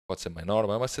salário. Pode ser menor,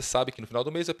 mas você sabe que no final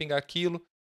do mês vai pingar aquilo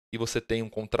e você tem um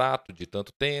contrato de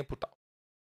tanto tempo, tal.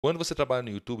 Quando você trabalha no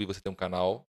YouTube, você tem um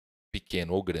canal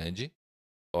pequeno ou grande,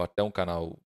 ou até um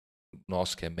canal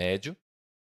nosso que é médio,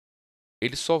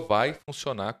 ele só vai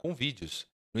funcionar com vídeos.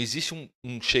 Não existe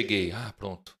cheguei,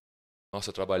 pronto. Nossa,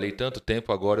 eu trabalhei tanto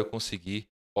tempo, agora eu consegui,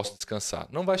 posso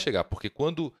descansar. Não vai chegar, porque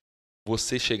quando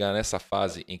você chegar nessa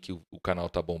fase em que o canal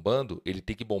está bombando, ele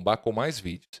tem que bombar com mais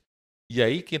vídeos. E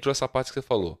aí que entrou essa parte que você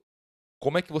falou.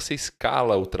 Como é que você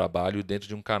escala o trabalho dentro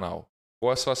de um canal?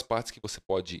 Quais são as partes que você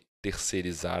pode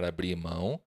terceirizar, abrir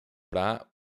mão,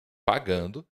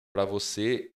 pagando, para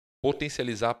você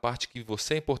potencializar a parte que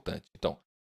você é importante? Então,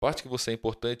 a parte que você é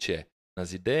importante é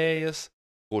nas ideias,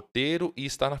 roteiro e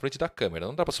estar na frente da câmera.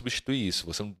 Não dá para substituir isso.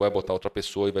 Você não vai botar outra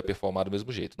pessoa e vai performar do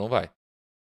mesmo jeito. Não vai.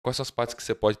 Quais são as partes que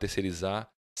você pode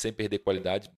terceirizar sem perder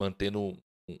qualidade, mantendo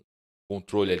um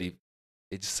controle ali?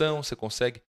 Edição, você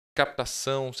consegue.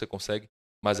 Captação, você consegue.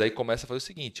 Mas aí começa a fazer o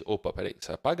seguinte: opa, peraí, você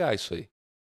vai pagar isso aí.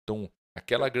 Então,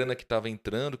 aquela grana que estava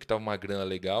entrando, que estava uma grana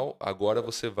legal, agora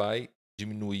você vai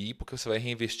diminuir porque você vai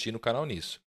reinvestir no canal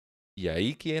nisso. E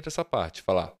aí que entra essa parte,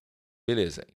 falar,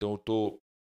 beleza, então eu estou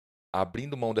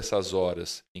abrindo mão dessas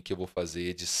horas em que eu vou fazer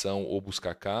edição ou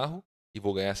buscar carro e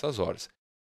vou ganhar essas horas.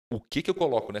 O que eu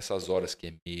coloco nessas horas que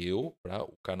é meu para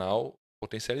o canal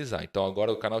potencializar? Então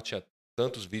agora o canal tinha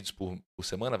tantos vídeos por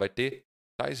semana, vai ter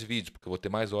tais vídeos, porque eu vou ter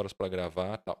mais horas para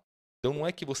gravar e tal. Então não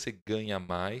é que você ganha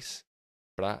mais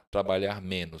para trabalhar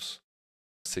menos.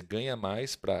 Você ganha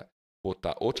mais para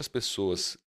botar outras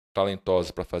pessoas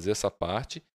talentosas para fazer essa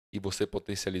parte e você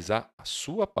potencializar a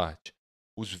sua parte.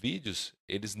 Os vídeos,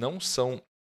 eles não são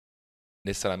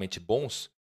necessariamente bons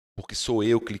porque sou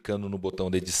eu clicando no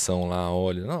botão da edição lá,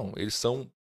 olha. Não, eles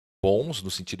são bons no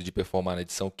sentido de performar na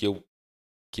edição que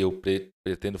eu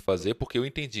pretendo fazer porque eu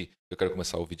entendi. Eu quero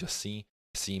começar o vídeo assim,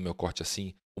 assim, meu corte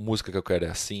assim, a música que eu quero é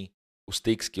assim, os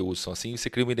takes que eu uso são assim, e você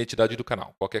cria uma identidade do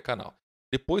canal, qualquer canal.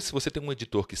 Depois, se você tem um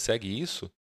editor que segue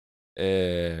isso,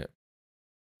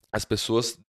 as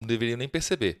pessoas não deveriam nem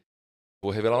perceber.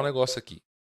 Vou revelar um negócio aqui.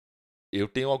 Eu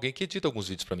tenho alguém que edita alguns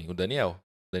vídeos para mim, o Daniel.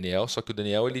 Só que o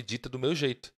Daniel ele edita do meu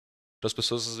jeito. Então as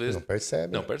pessoas às vezes Não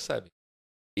percebe. não percebem.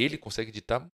 Ele consegue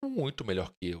editar muito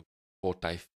melhor que eu.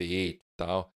 Botar efeito e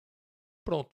tal.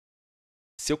 Pronto.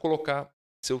 Se eu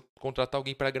contratar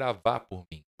alguém para gravar por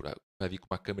mim, vai vir com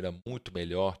uma câmera muito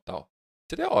melhor, tal,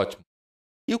 seria ótimo.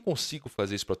 Eu consigo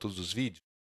fazer isso para todos os vídeos?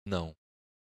 Não.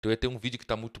 Então eu ia ter um vídeo que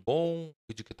está muito bom, um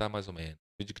vídeo que está mais ou menos.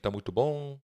 Um vídeo que está muito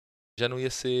bom, já não ia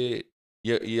ser...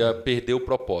 Ia perder o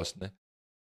propósito, né?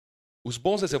 Os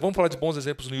bons exemplos... Vamos falar de bons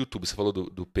exemplos no YouTube. Você falou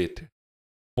do Peter.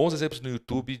 Bons exemplos no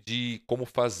YouTube de como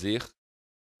fazer...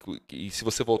 E se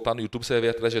você voltar no YouTube, você vai ver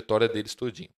a trajetória deles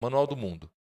todinho. Manual do Mundo.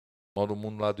 Manual do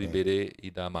Mundo lá do Iberê e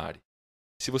da Mari.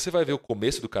 Se você vai ver o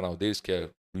começo do canal deles, que é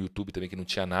no YouTube também, que não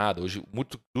tinha nada. Hoje,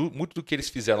 muito do que eles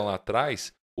fizeram lá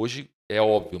atrás, hoje é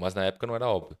óbvio, mas na época não era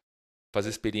óbvio. Fazer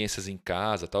experiências em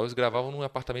casa, tal, eles gravavam num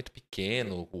apartamento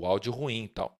pequeno, o áudio ruim e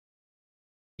tal.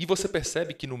 E você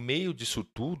percebe que no meio disso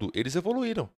tudo, eles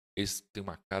evoluíram. Eles têm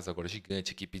uma casa agora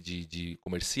gigante, equipe de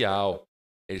comercial,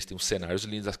 eles têm uns cenários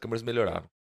lindos, as câmeras melhoraram.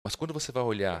 Mas quando você vai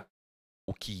olhar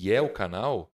o que é o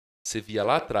canal, você via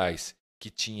lá atrás que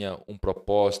tinha um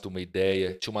propósito, uma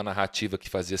ideia, tinha uma narrativa que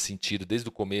fazia sentido desde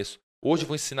o começo. Hoje eu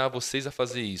vou ensinar vocês a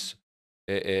fazer isso.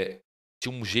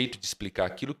 Tinha um jeito de explicar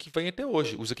aquilo que vem até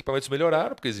hoje. Os equipamentos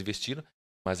melhoraram porque eles investiram,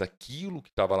 mas aquilo que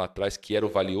estava lá atrás, que era o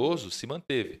valioso, se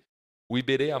manteve. O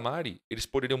Iberê e a Mari, eles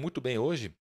poderiam muito bem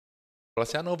hoje falar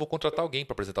assim, não, eu vou contratar alguém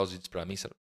para apresentar os vídeos para mim.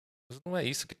 Mas não é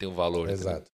isso que tem o valor.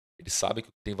 Exato. Entendeu? Eles sabem que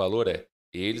o que tem valor é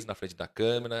eles na frente da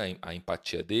câmera, a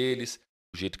empatia deles,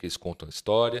 o jeito que eles contam a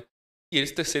história. E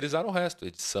eles terceirizaram o resto,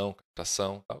 edição,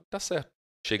 captação, tal. Tá certo.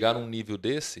 Chegar num nível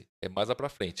desse é mais lá pra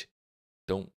frente.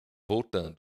 Então,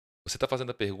 voltando. Você está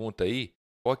fazendo a pergunta aí,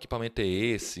 qual equipamento é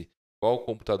esse? Qual o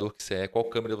computador que você é? Qual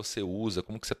câmera você usa?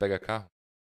 Como que você pega carro?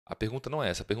 A pergunta não é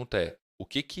essa. A pergunta é, o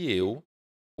que eu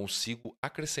consigo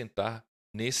acrescentar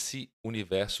nesse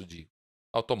universo de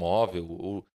automóvel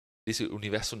ou desse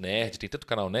universo nerd? Tem tanto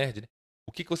canal nerd, né?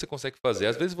 O que você consegue fazer?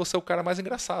 Às vezes você é o cara mais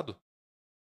engraçado.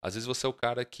 Às vezes você é o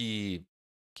cara que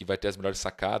vai ter as melhores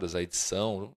sacadas, a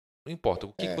edição. Não importa.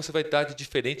 O que você vai dar de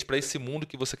diferente para esse mundo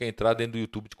que você quer entrar dentro do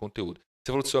YouTube de conteúdo?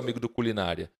 Você falou do seu amigo do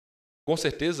culinária. Com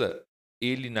certeza,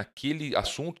 ele naquele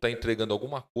assunto está entregando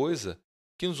alguma coisa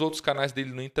que nos outros canais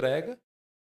dele não entrega.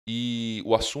 E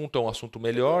o assunto é um assunto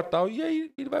melhor tal. E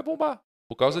aí ele vai bombar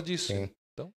por causa disso. Sim.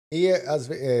 Então, E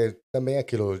também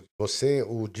aquilo,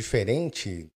 o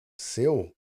diferente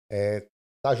seu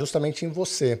tá justamente em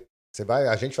você.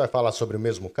 A gente vai falar sobre o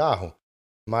mesmo carro,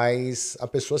 mas a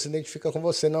pessoa se identifica com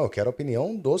você. Não, eu quero a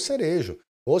opinião do Cerejo.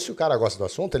 Ou se o cara gosta do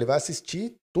assunto, ele vai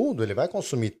assistir tudo, ele vai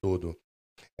consumir tudo.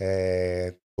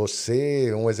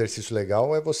 Um exercício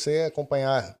legal é você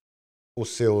acompanhar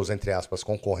os seus, entre aspas,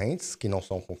 concorrentes, que não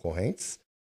são concorrentes.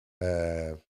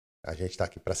 A gente está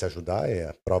aqui para se ajudar, é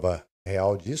a prova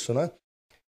real disso, né?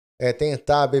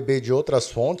 Tentar beber de outras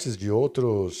fontes, de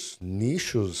outros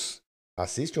nichos.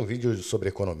 Assiste um vídeo sobre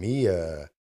economia.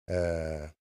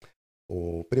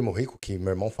 O Primo Rico, que meu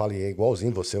irmão fala e é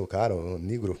igualzinho você, o cara, o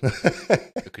negro.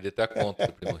 eu queria ter a conta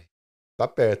do Primo Rico. Tá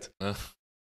perto.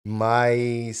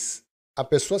 Mas a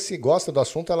pessoa, se gosta do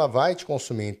assunto, ela vai te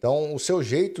consumir. Então, o seu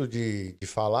jeito de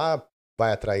falar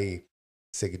vai atrair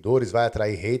seguidores, vai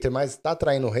atrair hater, mas tá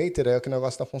atraindo hater é que o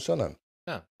negócio tá funcionando.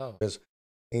 Tá.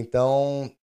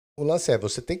 Então, o lance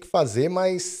você tem que fazer,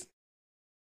 mas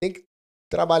tem que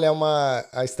trabalhar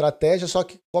a estratégia, só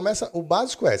que o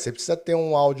básico você precisa ter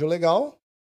um áudio legal,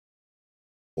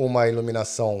 uma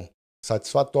iluminação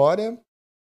satisfatória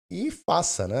e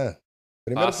faça, né?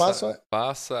 Primeiro passo é...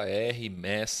 Passa, R,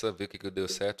 meça, vê o que deu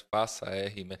certo, passa,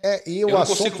 R, meça. E eu não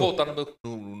assunto... consigo voltar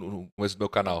no meu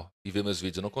canal e ver meus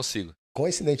vídeos, eu não consigo.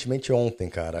 Coincidentemente ontem,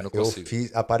 cara,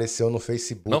 apareceu no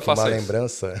Facebook uma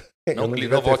lembrança.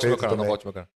 Não volte meu canal, não volte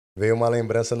meu canal. Veio uma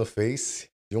lembrança no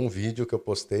Face de um vídeo que eu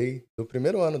postei do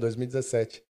primeiro ano,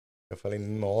 2017. Eu falei,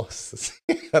 nossa,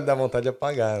 dá vontade de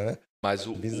apagar, né? Mas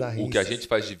o que a gente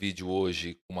faz de vídeo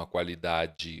hoje com uma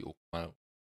qualidade, um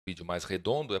vídeo mais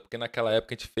redondo, é porque naquela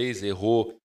época a gente fez,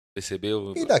 errou,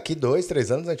 percebeu. E daqui 2,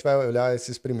 3 anos a gente vai olhar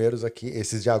esses primeiros aqui,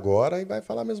 esses de agora, e vai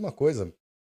falar a mesma coisa.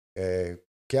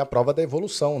 Que é a prova da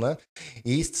evolução, né?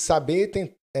 E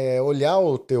saber olhar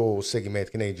o teu segmento,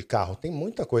 que nem de carro, tem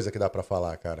muita coisa que dá pra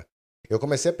falar, cara. Eu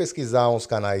comecei a pesquisar uns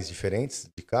canais diferentes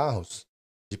de carros,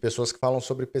 de pessoas que falam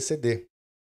sobre PCD.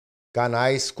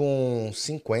 Canais com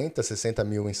 50, 60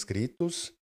 mil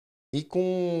inscritos e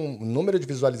com um número de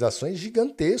visualizações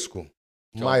gigantesco.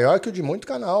 Maior que o de muito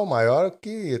canal, maior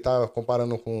que tá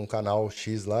comparando com um canal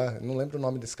X lá. Não lembro o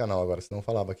nome desse canal agora, senão eu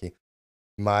falava aqui.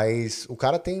 Mas o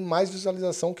cara tem mais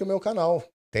visualização que o meu canal,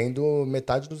 tendo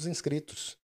metade dos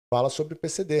inscritos. Fala sobre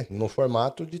PCD, no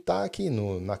formato de estar aqui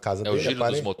na casa dele. É o giro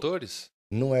dos motores?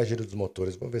 Não é giro dos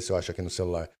motores, vou ver se eu acho aqui no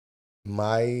celular.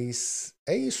 Mas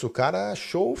é isso, o cara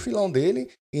achou o filão dele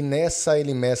e nessa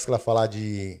ele mescla falar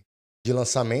de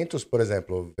lançamentos, por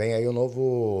exemplo, vem aí o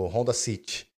novo Honda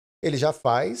City. Ele já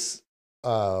faz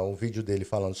um vídeo dele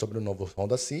falando sobre o novo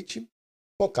Honda City,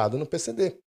 focado no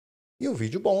PCD. E o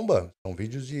vídeo bomba. São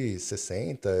vídeos de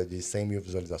 60, de 100 mil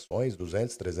visualizações,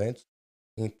 200, 300.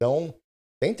 Então,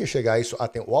 tente chegar a isso.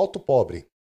 Tem o Auto Pobre,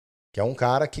 que é um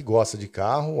cara que gosta de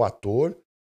carro, o ator.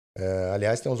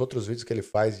 Aliás, tem uns outros vídeos que ele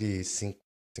faz de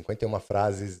 51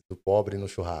 frases do pobre no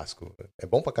churrasco. É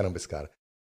bom pra caramba esse cara.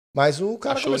 Mas o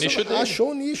cara Achou o nicho dele.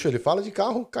 achou o nicho. Ele fala de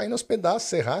carro caindo aos pedaços,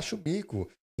 você racha o bico.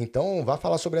 Então, vá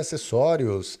falar sobre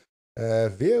acessórios,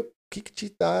 vê o que te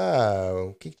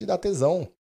dá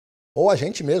tesão. Ou a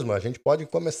gente mesmo, a gente pode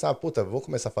começar, vou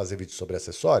começar a fazer vídeo sobre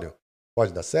acessório?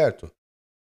 Pode dar certo?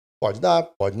 Pode dar,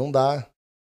 pode não dar.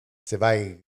 Você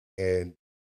vai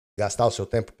gastar o seu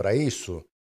tempo para isso?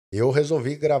 Eu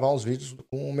resolvi gravar uns vídeos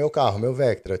com o meu carro, meu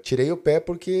Vectra. Tirei o pé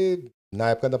porque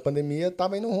na época da pandemia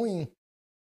estava indo ruim.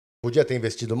 Podia ter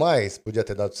investido mais, podia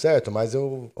ter dado certo, mas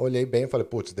eu olhei bem e falei,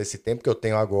 putz, desse tempo que eu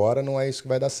tenho agora não é isso que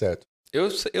vai dar certo.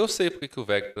 Eu sei porque que o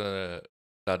Vectra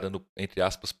tá dando, entre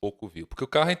aspas, pouco view. Porque o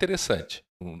carro é interessante.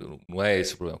 Não é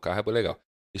esse o problema. O carro é legal.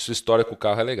 E sua história com o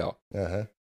carro é legal. Uhum.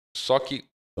 Só que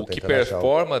Tô o que tentando achar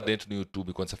performa dentro do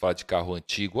YouTube quando você fala de carro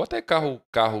antigo, ou até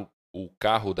o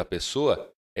carro da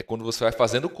pessoa, é quando você vai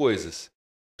fazendo coisas.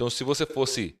 Então, se você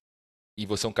fosse, e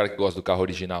você é um cara que gosta do carro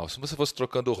original, se você fosse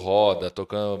trocando roda,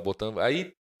 botando,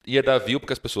 aí ia dar view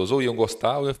porque as pessoas ou iam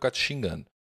gostar ou iam ficar te xingando.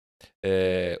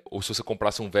 Ou se você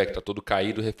comprasse um Vectra todo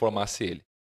caído e reformasse ele.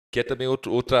 Que é também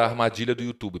outra armadilha do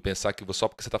YouTube, pensar que só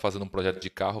porque você está fazendo um projeto de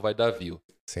carro vai dar view.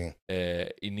 Sim.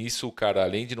 E nisso o cara,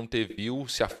 além de não ter view,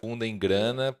 se afunda em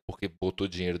grana, porque botou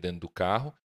dinheiro dentro do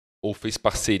carro, ou fez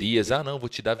parcerias, não, vou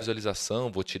te dar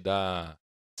visualização, vou te dar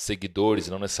seguidores,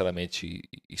 não necessariamente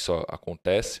isso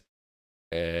acontece.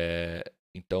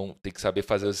 Então tem que saber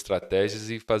fazer as estratégias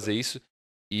e fazer isso,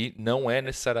 e não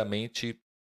necessariamente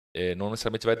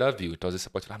vai dar view. Então às vezes você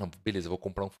pode falar, não, beleza, vou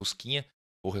comprar um Fusquinha,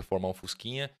 vou reformar um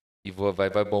Fusquinha e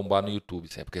vai bombar no YouTube,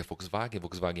 porque é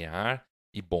Volkswagen R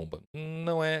e bomba.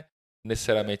 Não é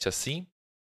necessariamente assim.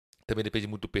 Também depende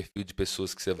muito do perfil de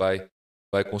pessoas que você vai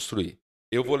construir.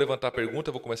 Eu vou levantar a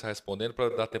pergunta, vou começar respondendo para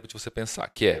dar tempo de você pensar,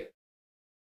 que é,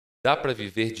 dá para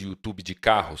viver de YouTube de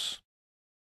carros?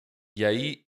 E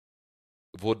aí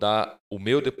vou dar o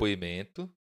meu depoimento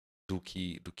do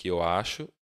que eu acho,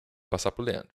 passar para o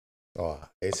Leandro. Ó,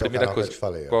 A esse é o primeira canal coisa, que eu te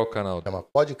falei. qual Ó. é o canal? Chama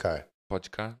Podcar.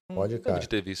 Podcar? Não lembro de Podcar.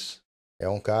 ter visto. É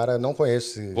um cara, não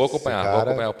conheço Vou esse acompanhar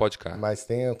cara, o Podcar. mas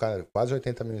tem um cara, quase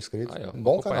 80 mil inscritos. Aí, ó, Um vou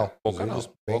bom acompanhar. canal. Bom Os canal. vídeos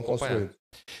Vou bem acompanhar. construídos.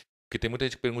 Porque tem muita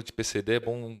gente que pergunta de PCD, é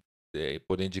bom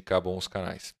poder indicar bons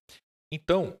canais.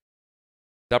 Então,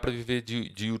 dá para viver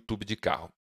de YouTube de carro.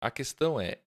 A questão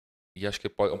é, e acho que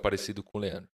é um parecido com o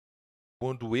Leandro,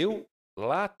 quando eu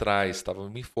lá atrás estava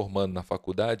me formando na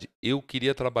faculdade, eu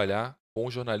queria trabalhar com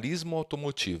jornalismo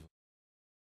automotivo.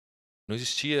 Não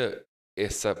existia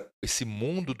esse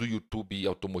mundo do YouTube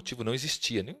automotivo, não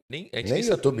existia. A gente Nem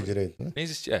YouTube direito, né? nem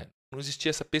existia, não existia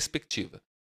essa perspectiva.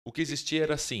 O que existia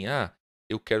era assim,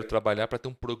 eu quero trabalhar para ter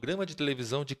um programa de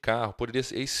televisão de carro. Poderia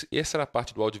ser, essa era a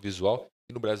parte do audiovisual,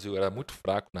 que no Brasil era muito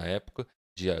fraco na época,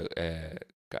 de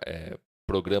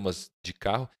programas de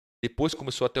carro. Depois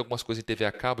começou a ter algumas coisas em TV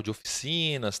a cabo, de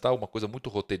oficinas, tal, uma coisa muito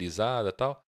roteirizada,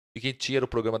 tal. E quem tinha era o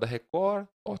programa da Record,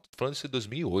 falando isso em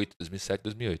 2008, 2007,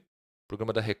 2008. O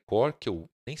programa da Record, que eu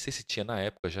nem sei se tinha na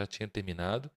época, já tinha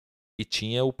terminado, e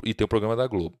tem o programa da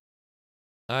Globo.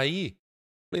 Aí,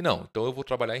 falei, não, então eu vou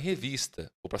trabalhar em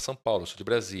revista, vou para São Paulo, eu sou de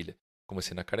Brasília.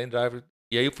 Comecei na Car and Driver,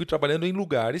 e aí eu fui trabalhando em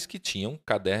lugares que tinham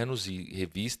cadernos e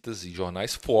revistas e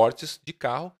jornais fortes de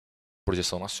carro,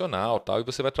 projeção nacional, tal, e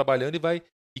você vai trabalhando e vai.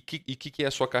 E que é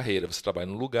a sua carreira? Você trabalha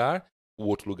num lugar, o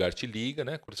outro lugar te liga,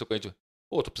 né? Quando você conhece,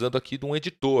 tô precisando aqui de um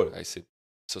editor. Aí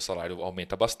seu salário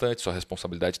aumenta bastante, sua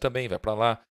responsabilidade também, vai para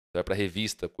lá, vai para a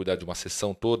revista, cuidar de uma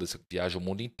sessão toda, você viaja o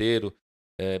mundo inteiro.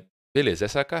 Beleza,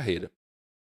 essa é a carreira.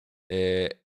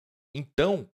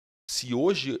 Então, se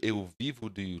hoje eu vivo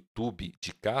do YouTube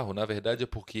de carro, na verdade é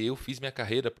porque eu fiz minha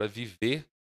carreira para viver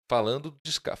falando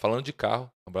de carro.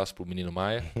 Um abraço pro menino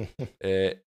Maia.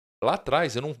 Lá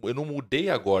atrás, eu não mudei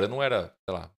agora, eu não era,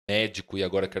 sei lá, médico e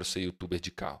agora quero ser youtuber de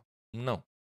carro. Não.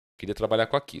 Queria trabalhar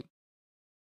com aquilo.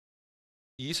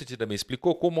 E isso a gente também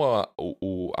explicou como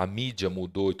a mídia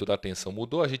mudou e toda a atenção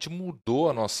mudou. A gente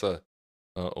mudou a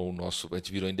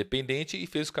gente virou independente e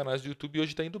fez os canais do YouTube e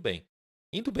hoje está indo bem.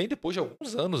 Indo bem depois de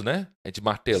alguns anos, né? A gente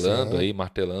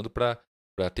martelando para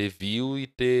ter view e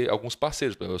ter alguns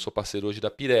parceiros. Por exemplo, eu sou parceiro hoje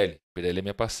da Pirelli. Pirelli é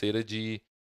minha parceira de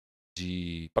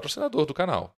patrocinador do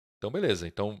canal. Então, beleza.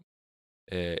 Então,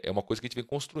 é uma coisa que a gente vem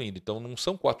construindo. Então, não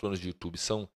são 4 anos de YouTube,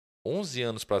 são 11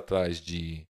 anos para trás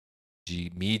de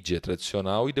mídia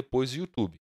tradicional e depois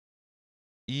YouTube.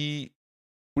 E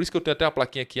Por isso que eu tenho até uma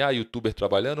plaquinha aqui, youtuber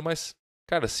trabalhando, mas,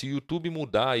 cara, se o YouTube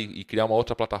mudar e criar uma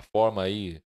outra plataforma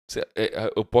aí,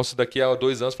 eu posso daqui a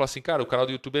 2 anos falar assim, cara, o canal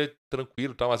do YouTube é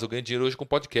tranquilo, tá, mas eu ganho dinheiro hoje com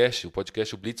podcast. O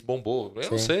podcast, o BLITZ bombou. Eu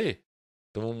não Sim. sei.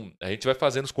 Então, a gente vai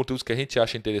fazendo os conteúdos que a gente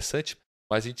acha interessante,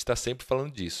 mas a gente está sempre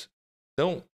falando disso.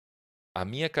 Então, a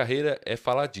minha carreira é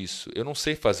falar disso. Eu não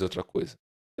sei fazer outra coisa.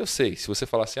 Eu sei. Se você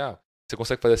falar assim, você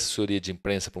consegue fazer assessoria de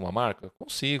imprensa para uma marca? Eu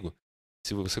consigo.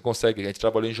 Se você consegue, a gente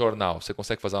trabalhou em jornal, você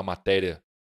consegue fazer uma matéria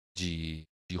de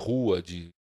rua, de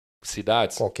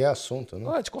cidades? Qualquer assunto, né?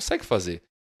 A gente consegue fazer.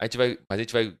 Mas a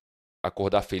gente vai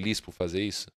acordar feliz por fazer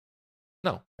isso?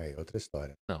 Não, Aí, outra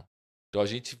história. não. Então a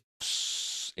gente,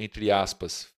 entre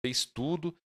aspas, fez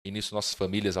tudo e nisso nossas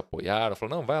famílias apoiaram,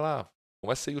 falaram, não, vai lá, não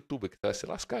vai ser youtuber, que vai se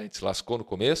lascar. A gente se lascou no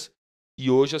começo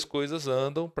e hoje as coisas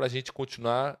andam para a gente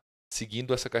continuar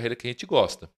seguindo essa carreira que a gente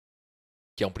gosta,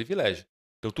 que é um privilégio.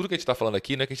 Então tudo que a gente está falando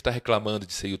aqui não é que a gente está reclamando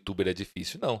de ser youtuber é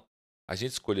difícil, não. A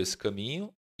gente escolheu esse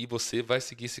caminho e você vai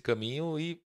seguir esse caminho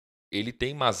e ele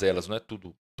tem mazelas, não é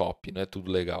tudo top, não é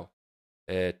tudo legal.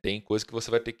 Tem coisa que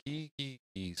você vai ter que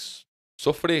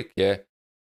sofrer, que é.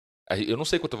 Eu não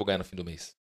sei quanto eu vou ganhar no fim do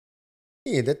mês.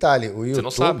 E detalhe, o Você não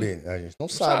YouTube, sabe. a gente não Não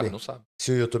sabe, sabe. não sabe.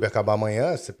 Se o YouTube acabar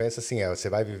amanhã, você pensa assim, você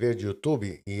vai viver de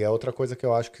YouTube, e é outra coisa que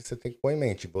eu acho que você tem que pôr em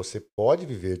mente. Você pode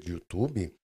viver de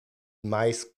YouTube,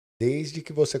 mas desde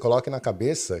que você coloque na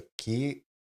cabeça que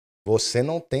você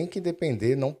não tem que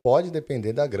depender, não pode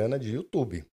depender da grana de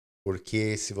YouTube.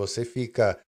 Porque se você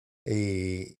fica.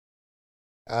 E,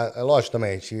 é lógico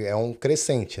também, é um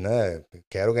crescente, né?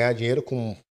 Quero ganhar dinheiro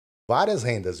com várias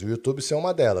rendas, o YouTube ser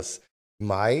uma delas.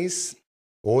 Mas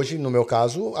hoje, no meu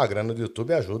caso, a grana do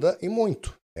YouTube ajuda e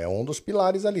muito. É um dos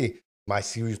pilares ali. Mas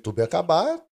se o YouTube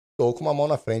acabar, estou com uma mão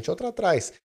na frente e outra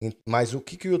atrás. Mas o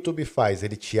que, que o YouTube faz?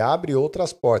 Ele te abre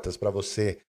outras portas para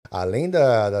você, além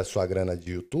da sua grana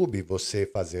de YouTube, você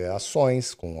fazer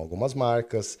ações com algumas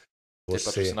marcas, Ter você ter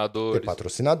patrocinadores,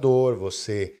 patrocinador,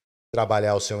 você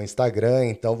trabalhar o seu Instagram,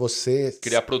 então você.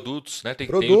 criar produtos, né? Tem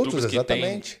Produtos, YouTubers que tem.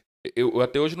 exatamente. Eu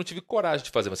até hoje não tive coragem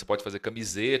de fazer, mas você pode fazer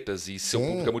camisetas e seu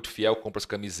público é Sim, muito fiel, compra as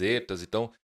camisetas.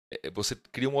 Então, você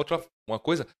cria uma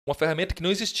coisa, uma ferramenta que não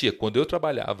existia. Quando eu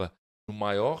trabalhava nos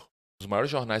maiores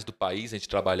jornais do país, a gente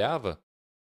trabalhava,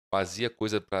 fazia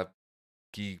coisa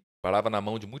que parava na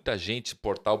mão de muita gente,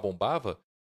 portal bombava,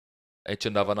 a gente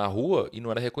andava na rua e não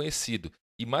era reconhecido.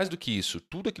 E mais do que isso,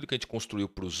 tudo aquilo que a gente construiu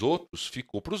para os outros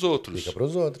ficou para os fica outros. para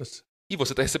os outros. E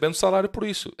você está recebendo salário por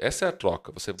isso. Essa é a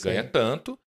troca. Você ganha Sim.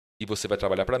 tanto e você vai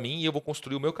trabalhar para mim e eu vou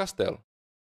construir o meu castelo.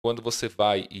 Quando você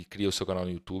vai e cria o seu canal no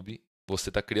YouTube, você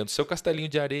está criando seu castelinho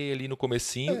de areia ali no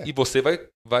comecinho É. e você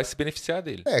vai se beneficiar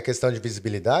dele. Questão de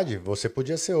visibilidade, você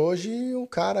podia ser hoje o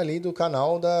cara ali do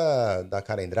canal da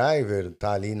Karen Driver,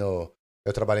 tá ali no.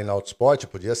 Eu trabalhei no Autosport,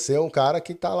 podia ser um cara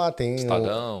que tá lá, tem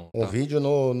Estadão, um tá? vídeo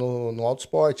no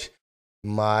Autosport.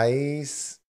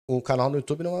 Mas o canal no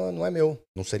YouTube não é meu,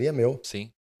 não seria meu.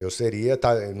 Sim. Eu seria,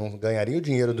 tá, eu não ganharia o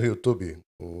dinheiro do YouTube,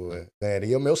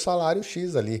 ganharia o meu salário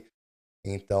X ali.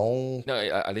 Então, Não,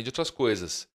 além de outras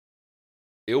coisas,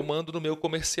 eu mando no meu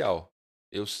comercial.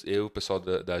 O pessoal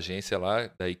da agência lá,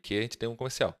 da IQ, a gente tem um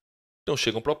comercial. Então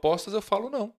chegam propostas, eu falo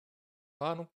não.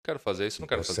 Não quero fazer isso, não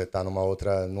quero você fazer. tá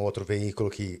num outro veículo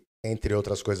que, entre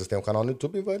outras coisas, tem um canal no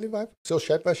YouTube, seu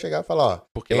chefe vai chegar e falar, ó,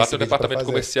 Porque tem lá esse tem um vídeo pra departamento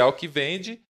fazer. comercial que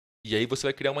vende, e aí você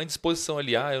vai criar uma indisposição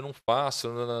ali. Eu não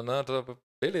faço, nananã,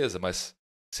 beleza, mas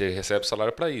você recebe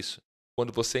salário para isso.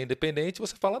 Quando você é independente,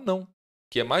 você fala não,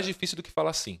 que é mais difícil do que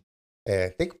falar sim.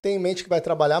 Tem que ter em mente que vai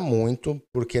trabalhar muito,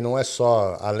 porque não é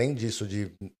só, além disso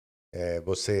de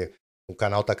o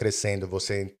canal tá crescendo,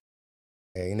 você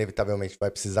inevitavelmente vai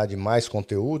precisar de mais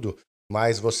conteúdo,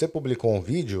 mas você publicou um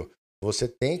vídeo, você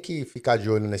tem que ficar de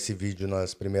olho nesse vídeo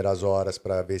nas primeiras horas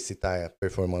para ver se está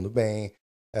performando bem.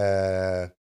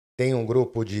 Tem um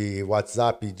grupo de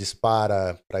WhatsApp,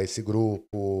 dispara para esse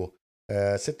grupo.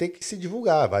 Você tem que se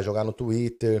divulgar, vai jogar no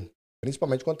Twitter,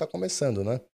 principalmente quando está começando,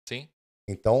 né? Sim.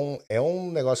 Então, é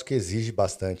um negócio que exige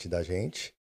bastante da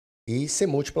gente e ser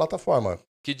multiplataforma.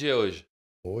 Que dia é hoje?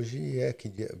 Hoje é que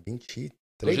dia? 23?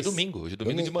 Hoje é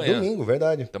domingo de manhã. Domingo,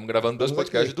 verdade. Estamos gravando 2 Estamos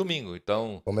podcasts de aqui. domingo.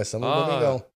 Então, Começamos no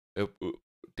domingão.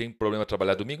 tem problema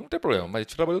trabalhar domingo? Não tem problema, mas a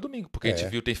gente trabalhou domingo, porque a gente É,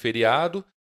 viu tem feriado,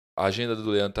 a agenda do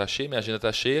Leandro tá cheia, minha agenda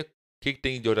tá cheia. O que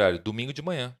tem de horário? Domingo de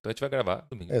manhã. Então a gente vai gravar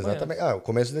domingo de manhã. exatamente. O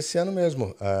começo desse ano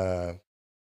mesmo.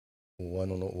 O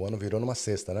ano virou numa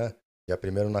sexta, né? Dia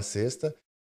 1º na sexta.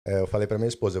 Eu falei pra minha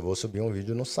esposa, eu vou subir um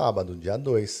vídeo no sábado, dia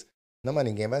 2. Não, mas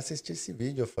ninguém vai assistir esse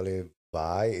vídeo. Eu falei,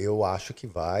 vai, eu acho que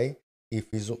vai. E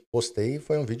postei e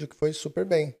foi um vídeo que foi super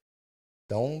bem.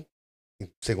 Então,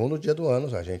 segundo dia do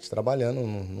ano, a gente trabalhando,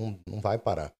 não vai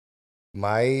parar.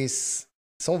 Mas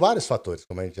são vários fatores,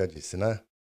 como a gente já disse, né?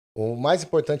 O mais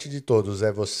importante de todos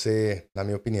é você, na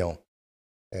minha opinião,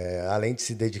 além de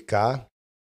se dedicar,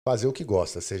 fazer o que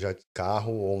gosta, seja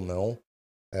carro ou não.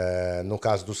 No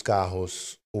caso dos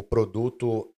carros, o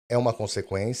produto é uma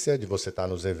consequência de você estar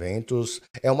nos eventos.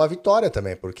 É uma vitória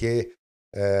também, porque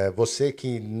você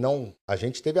que não. A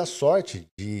gente teve a sorte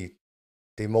de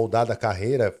ter moldado a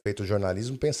carreira, feito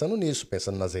jornalismo pensando nisso,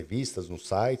 pensando nas revistas, nos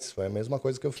sites. Foi a mesma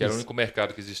coisa que eu Que era o fiz, único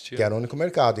mercado que existia, que né? era o único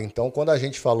mercado. Então, quando a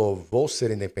gente falou vou ser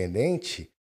independente,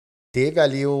 teve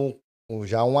ali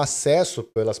já um acesso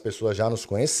pelas pessoas já nos Sabe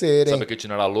conhecerem. que a gente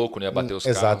não era louco, não ia bater os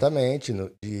carros. Exatamente,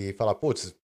 de falar,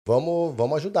 putz,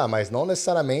 vamos ajudar, mas não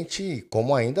necessariamente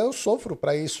como ainda eu sofro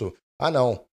para isso. Ah,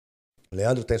 não,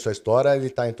 Leandro tem sua história, ele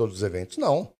tá em todos os eventos.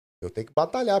 Não, eu tenho que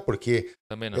batalhar, porque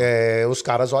Também não. os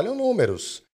caras olham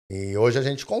números. E hoje a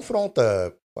gente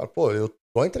confronta. Fala, pô, eu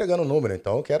tô entregando número,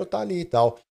 então eu quero estar ali e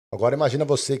tal. Agora imagina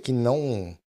você que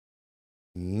não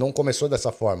começou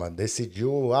dessa forma,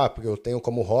 decidiu, porque eu tenho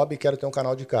como hobby e quero ter um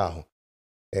canal de carro.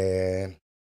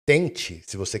 Tente,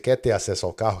 se você quer ter acesso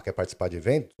ao carro, quer participar de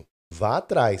evento, vá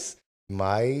atrás.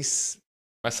 Mas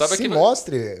Mas sabe se que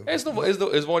mostre. eles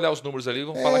vão olhar os números ali e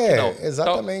vão falar que não.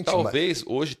 Exatamente. Talvez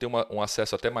hoje tenha um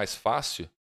acesso até mais fácil,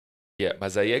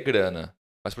 mas aí é grana.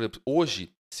 Mas, por exemplo,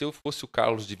 hoje, se eu fosse o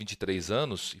Carlos de 23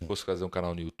 anos e fosse fazer um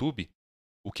canal no YouTube,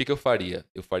 o que eu faria?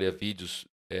 Eu faria vídeos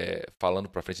falando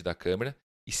para frente da câmera.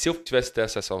 E se eu tivesse ter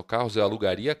acesso ao carros, eu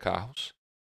alugaria carros.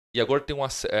 E agora tem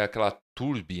aquela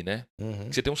Turbi, né?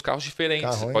 Que você tem uns carros diferentes.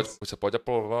 Carrões. Você pode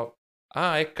aprovar.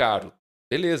 Ah, é caro.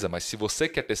 Beleza, mas se você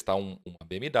quer testar uma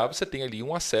BMW, você tem ali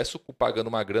um acesso pagando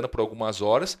uma grana por algumas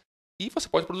horas e você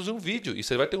pode produzir um vídeo. E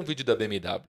você vai ter um vídeo da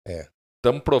BMW. É.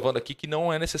 Estamos provando aqui que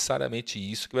não é necessariamente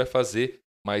isso que vai fazer,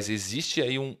 mas existe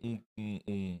aí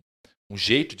um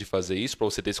jeito de fazer isso para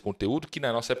você ter esse conteúdo que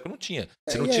na nossa época não tinha.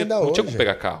 Você E ainda não tinha como hoje.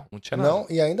 pegar carro, não tinha nada. Não,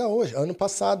 e ainda hoje, ano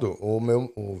passado,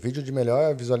 o vídeo de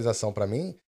melhor visualização para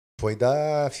mim foi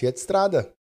da Fiat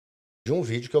Strada. De um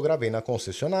vídeo que eu gravei na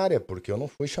concessionária, porque eu não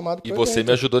fui chamado E para o você me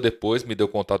evento. ajudou depois, me deu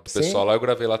contato do pessoal Sim. lá, eu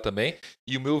gravei lá também.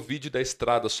 E o meu vídeo da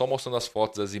estrada, só mostrando as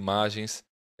fotos, as imagens.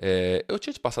 Eu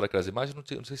tinha te passado aquelas imagens, não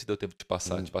sei se deu tempo de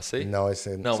passar. Te passei? Não, Não,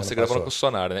 você você não gravou na passou.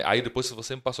 concessionária, né? Aí depois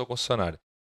você me passou a concessionária.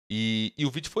 E o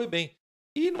vídeo foi bem.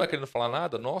 E não é querendo falar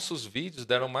nada, nossos vídeos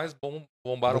deram mais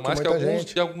bombaram Do que mais que muita alguns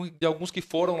gente. de alguns que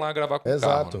foram lá gravar com o carro,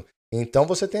 né? Exato. Então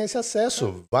você tem esse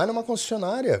acesso. Vai numa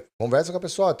concessionária, conversa com a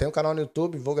pessoa, tem um canal no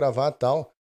YouTube, vou gravar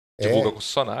tal. Divulga a É,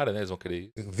 concessionária, né? Eles vão querer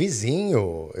ir.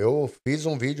 vizinho, eu fiz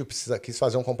um vídeo, quis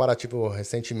fazer um comparativo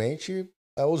recentemente,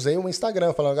 eu usei o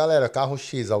Instagram, falando, galera, carro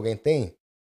X, alguém tem?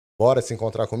 Bora se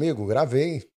encontrar comigo?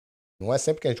 Gravei. Não é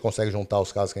sempre que a gente consegue juntar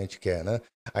os casos que a gente quer, né?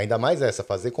 Ainda mais essa,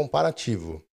 fazer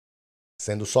comparativo,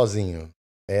 sendo sozinho,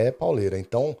 é pauleira.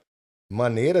 Então,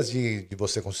 maneiras de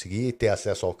você conseguir ter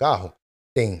acesso ao carro,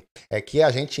 tem. É que a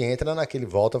gente entra naquele,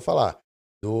 volta a falar,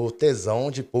 do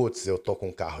tesão de, putz, eu tô com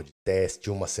um carro de teste,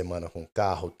 uma semana com o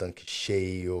carro, tanque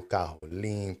cheio, carro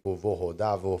limpo, vou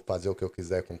rodar, vou fazer o que eu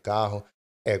quiser com o carro.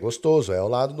 É gostoso, é o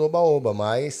lado do oba-oba,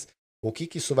 mas o que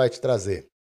isso vai te trazer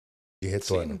de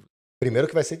retorno? Sim, Primeiro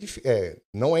que vai ser difícil,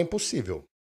 não é impossível.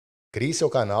 Crie seu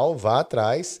canal, vá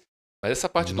atrás, mas essa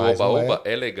parte do mas não oba-oba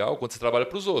é. é legal quando você trabalha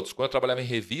para os outros. Quando eu trabalhava em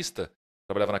revista,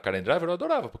 trabalhava na Car Driver, eu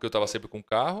adorava, porque eu estava sempre com o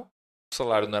carro, o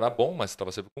salário não era bom, mas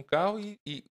estava sempre com o carro,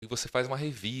 e você faz uma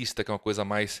revista, que é uma coisa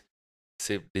mais.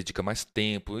 Você dedica mais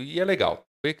tempo, e é legal.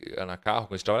 Na carro,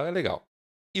 quando a gente trabalha, é legal.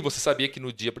 E você sabia que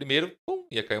no dia primeiro, pum,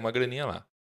 ia cair uma graninha lá.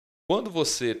 Quando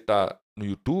você tá no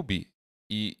YouTube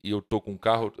e eu tô com um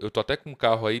carro, eu tô até com um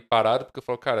carro aí parado, porque eu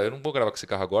falo, cara, eu não vou gravar com esse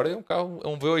carro agora, é um carro, é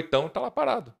um V8 e tá lá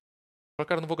parado. Eu falo,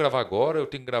 cara, eu não vou gravar agora, eu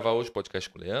tenho que gravar hoje podcast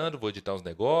com o Leandro, vou editar uns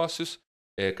negócios,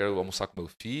 quero almoçar com meu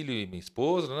filho e minha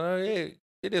esposa, né?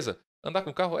 Beleza. Andar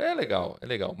com carro é legal,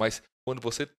 mas quando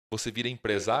você vira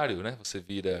empresário, né? Você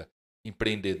vira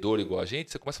empreendedor igual a gente,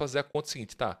 você começa a fazer a conta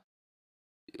seguinte, tá?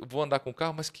 Eu vou andar com o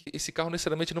carro, mas que esse carro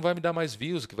necessariamente não vai me dar mais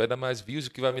views, o que vai dar mais views,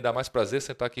 o que vai me dar mais prazer é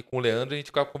sentar aqui com o Leandro e a gente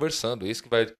ficar conversando. Esse que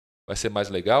vai ser mais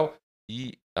legal.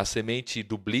 E a semente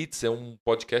do Blitz é um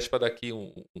podcast para daqui,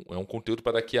 é um conteúdo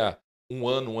para daqui a um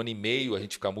ano e meio, a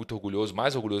gente ficar muito orgulhoso,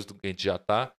 mais orgulhoso do que a gente já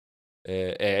está.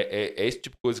 É esse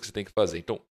tipo de coisa que você tem que fazer.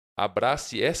 Então,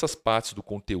 abrace essas partes do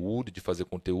conteúdo, de fazer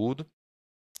conteúdo,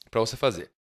 para você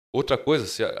fazer. Outra coisa,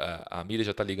 se a Miriam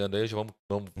já está ligando aí, já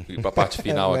vamos ir para a parte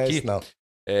final Não é isso, aqui. não.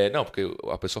 Não, porque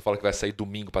a pessoa fala que vai sair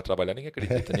domingo para trabalhar, ninguém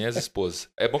acredita, nem as esposas.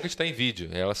 É bom que a gente está em vídeo,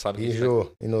 elas sabem que a gente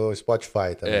está. E no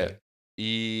Spotify também.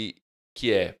 E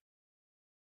que é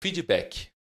feedback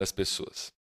das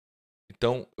pessoas.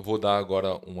 Então, eu vou dar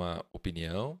agora uma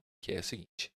opinião, que é a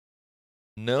seguinte.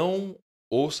 Não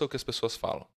ouça o que as pessoas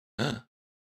falam.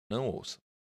 Não ouça.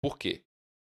 Por quê?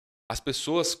 As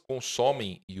pessoas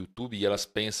consomem YouTube e elas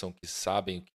pensam que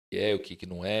sabem o que é, o que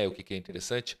não é, o que é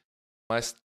interessante,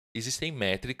 mas existem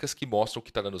métricas que mostram o que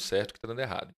está dando certo e o que está dando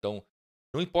errado. Então,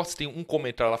 não importa se tem um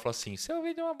comentário lá falando assim, seu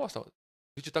vídeo é uma bosta. O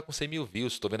vídeo está com 100 mil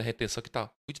views, estou vendo a retenção que tá.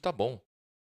 O vídeo está bom.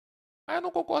 Ah, eu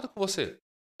não concordo com você.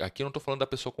 Aqui eu não estou falando da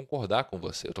pessoa concordar com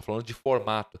você, eu estou falando de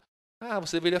formato. Ah,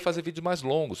 você deveria fazer vídeos mais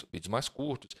longos, vídeos mais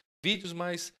curtos, vídeos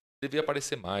mais... Devia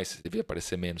aparecer mais, devia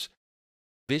aparecer menos.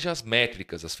 Veja as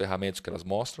métricas, as ferramentas que elas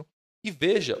mostram e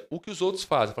veja o que os outros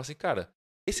fazem. Fala assim, cara,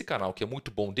 esse canal que é muito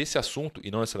bom desse assunto,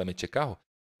 e não necessariamente é carro,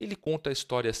 ele conta a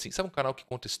história assim. Sabe um canal que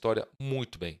conta a história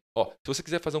muito bem? Ó, se você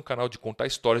quiser fazer um canal de contar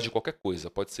histórias de qualquer coisa,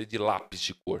 pode ser de lápis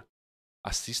de cor,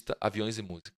 assista Aviões e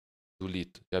Música, do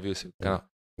Lito. Já viu esse canal?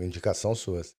 Indicação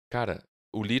sua. Cara,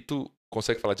 o Lito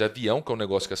consegue falar de avião, que é um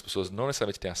negócio que as pessoas não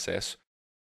necessariamente têm acesso.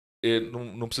 Eu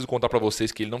não preciso contar pra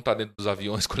vocês que ele não tá dentro dos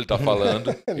aviões quando ele tá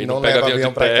falando. Ele não pega leva avião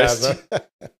de pra teste. casa.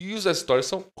 E as histórias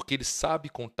são porque ele sabe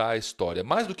contar a história.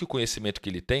 Mais do que o conhecimento que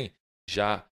ele tem,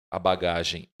 já a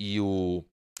bagagem e o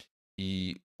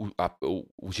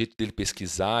jeito dele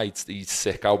pesquisar e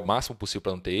cercar o máximo possível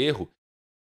para não ter erro,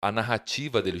 a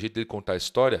narrativa dele, o jeito dele contar a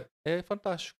história é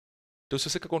fantástico. Então, se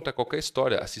você quer contar qualquer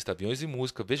história, assista Aviões e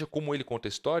Música, veja como ele conta a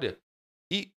história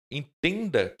e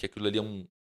entenda que aquilo ali é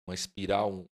uma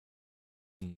espiral,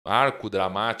 um arco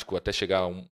dramático até chegar a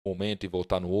um momento e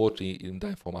voltar no outro e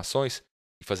dar informações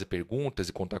e fazer perguntas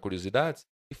e contar curiosidades.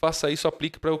 E faça isso,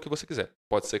 aplique para o que você quiser.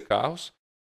 Pode ser carros,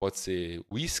 pode ser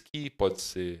whisky, pode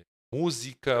ser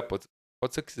música, pode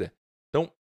ser o que quiser.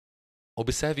 Então,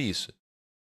 observe isso.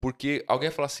 Porque alguém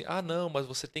vai falar assim, ah não, mas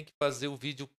você tem que fazer o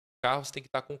vídeo carro, você tem que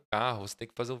estar com carro, você tem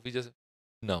que fazer um vídeo assim.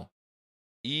 Não.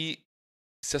 E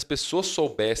se as pessoas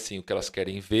soubessem o que elas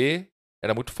querem ver,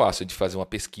 era muito fácil de fazer uma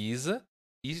pesquisa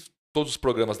e todos os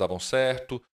programas davam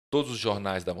certo, todos os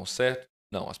jornais davam certo.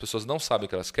 Não, as pessoas não sabem o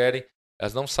que elas querem,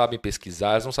 elas não sabem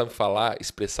pesquisar, elas não sabem falar,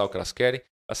 expressar o que elas querem,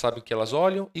 elas sabem o que elas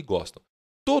olham e gostam.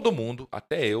 Todo mundo,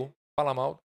 até eu, fala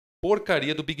mal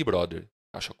porcaria do Big Brother.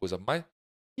 Acho a coisa mais...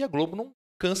 E a Globo não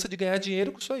cansa de ganhar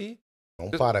dinheiro com isso aí. Não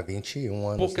para, 21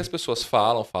 anos. Porque Né? as pessoas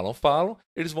falam,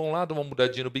 eles vão lá, dão uma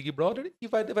mudadinha no Big Brother e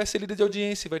vai ser líder de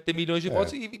audiência, vai ter milhões de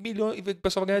votos e o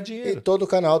pessoal vai ganhar dinheiro. E todo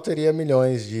canal teria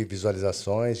milhões de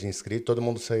visualizações, de inscritos, todo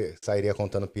mundo sairia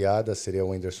contando piadas, seria o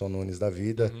Whindersson Nunes da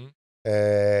vida. Uhum.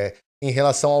 Em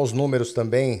relação aos números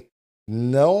também,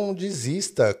 não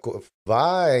desista,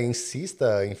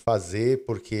 insista em fazer,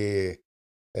 porque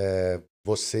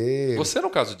você... Você é no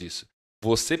caso disso.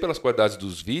 Você, pelas qualidades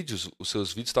dos vídeos, os seus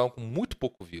vídeos estavam com muito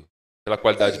pouco view. Pela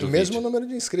qualidade do mesmo vídeo. o número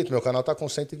de inscritos, meu canal tá com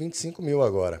 125 mil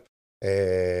agora.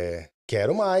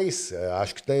 Quero mais,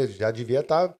 acho que já devia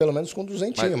estar pelo menos com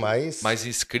 200, Mas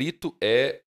inscrito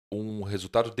é um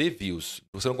resultado de views.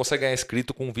 Você não consegue ganhar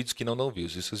inscrito com vídeos que não dão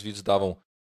views. Esses vídeos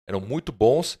eram muito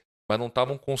bons, mas não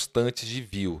estavam constantes de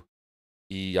view.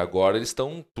 E agora eles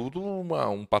estão tudo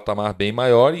um patamar bem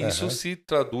maior e isso se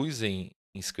traduz em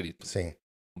inscrito. Sim.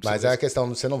 Mas é a questão,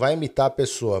 você não vai imitar a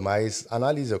pessoa, mas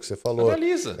analisa o que você falou.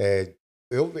 Analisa.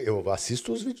 Eu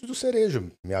assisto os vídeos do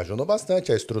Cerejo, me ajudam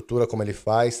bastante a estrutura, como ele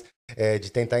faz, de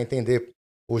tentar entender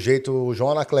o jeito, o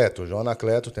João Anacleto. O João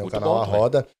Anacleto tem um Muito canal bom A também.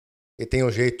 Roda, e tem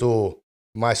o jeito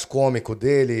mais cômico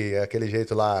dele, aquele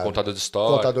jeito lá... Contador de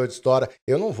história. Contador de história.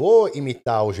 Eu não vou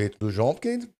imitar o jeito do João,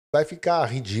 porque vai ficar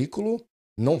ridículo,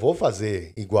 não vou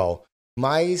fazer igual.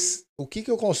 Mas o que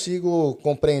eu consigo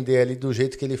compreender ali do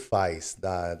jeito que ele faz,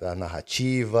 da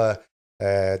narrativa,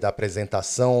 da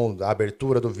apresentação, da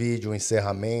abertura do vídeo, o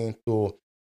encerramento,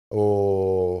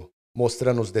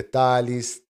 mostrando os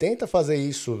detalhes. Tenta fazer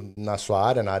isso na sua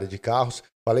área, na área de carros.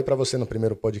 Falei para você no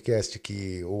primeiro podcast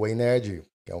que o Ei Nerd,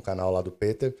 que é um canal lá do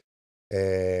Peter,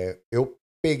 eu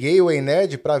peguei o Ei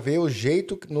Nerd para ver o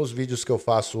jeito nos vídeos que eu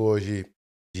faço hoje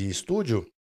de estúdio,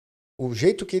 o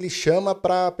jeito que ele chama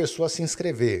para a pessoa se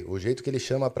inscrever, o jeito que ele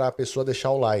chama para a pessoa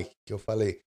deixar o like, que eu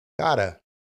falei, cara,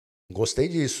 gostei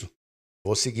disso,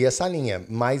 vou seguir essa linha,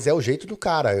 mas é o jeito do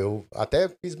cara. Eu até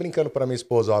fiz brincando para minha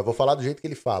esposa, eu vou falar do jeito que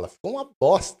ele fala. Ficou uma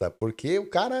bosta, porque o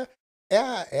cara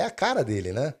é a cara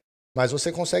dele, né? Mas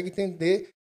você consegue entender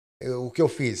o que eu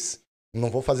fiz. Não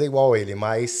vou fazer igual a ele,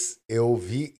 mas eu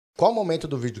vi qual momento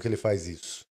do vídeo que ele faz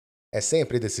isso. É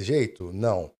sempre desse jeito?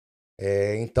 Não.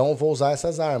 Então vou usar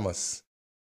essas armas.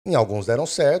 Em alguns deram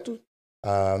certo,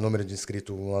 o número de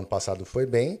inscritos no ano passado foi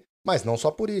bem, mas não só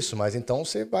por isso, mas então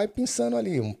você vai pensando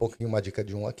ali, um pouquinho, uma dica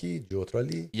de um aqui, de outro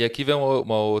ali. E aqui vem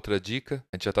uma outra dica,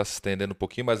 a gente já está se estendendo um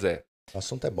pouquinho, mas o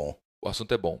assunto é bom. O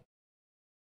assunto é bom.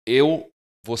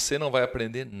 Você não vai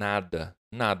aprender nada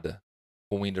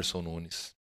com o Whindersson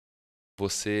Nunes.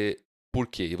 Você Por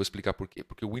quê? Eu vou explicar por quê.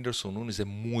 Porque o Whindersson Nunes é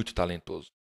muito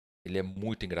talentoso. Ele é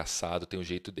muito engraçado, tem o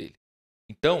jeito dele.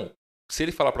 Então, se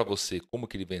ele falar pra você como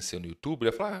que ele venceu no YouTube,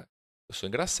 ele vai falar, eu sou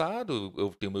engraçado,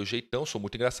 eu tenho meu jeitão, sou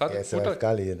muito engraçado. E aí você vai ficar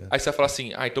ali, né? Aí você vai falar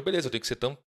assim, então beleza, eu tenho que ser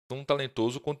tão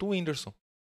talentoso quanto o Whindersson.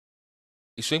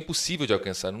 Isso é impossível de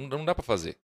alcançar, não dá pra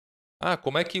fazer.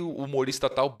 Como é que o humorista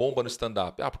tal bomba no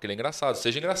stand-up? Porque ele é engraçado.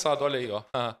 Seja engraçado, olha aí, ó.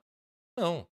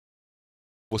 Não.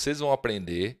 Vocês vão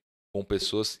aprender com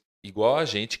pessoas igual a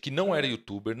gente, que não era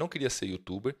youtuber, não queria ser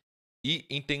youtuber, e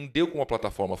entendeu como a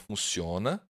plataforma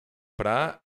funciona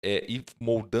para ir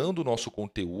moldando o nosso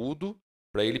conteúdo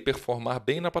para ele performar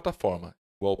bem na plataforma.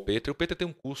 Igual o Peter. O Peter tem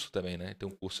um curso também, né? Tem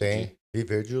um curso Tem,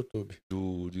 viver de YouTube.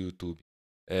 do YouTube.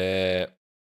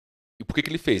 E por que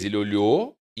ele fez? Ele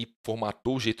olhou e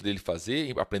formatou o jeito dele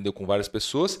fazer, aprendeu com várias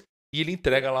pessoas, e ele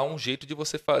entrega lá um jeito de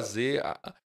você fazer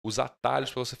os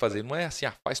atalhos para você fazer. Não é assim,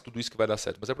 faz tudo isso que vai dar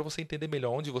certo, mas é para você entender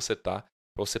melhor onde você está,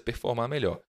 para você performar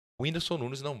melhor. O Whindersson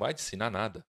Nunes não vai te ensinar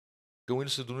nada. Porque o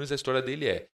Whindersson Nunes, a história dele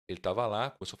ele estava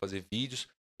lá, começou a fazer vídeos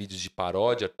de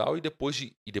paródia e tal, e depois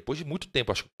de muito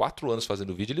tempo, acho que 4 anos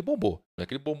fazendo vídeo, ele bombou. Não é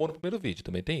que ele bombou no primeiro vídeo,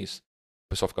 também tem isso.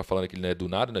 O pessoal fica falando que ele não é do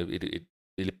nada, né?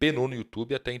 Ele penou no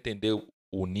YouTube até entender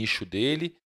o nicho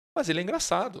dele, mas ele é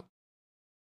engraçado.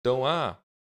 Então,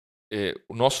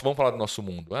 vamos falar do nosso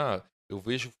mundo. Eu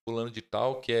vejo fulano de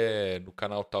tal que é no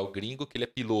canal tal gringo que ele é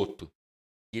piloto.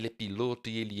 E ele é piloto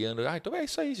e ele anda. Então é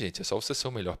isso aí, gente. É só você ser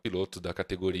o melhor piloto da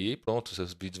categoria e pronto,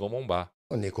 seus vídeos vão bombar.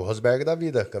 O Nico Rosberg da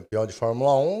vida, campeão de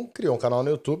Fórmula 1, criou um canal no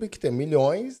YouTube que tem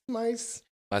milhões, mas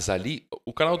Mas ali,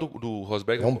 o canal do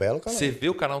Rosberg, é um belo canal. você vê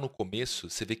o canal no começo,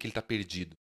 você vê que ele tá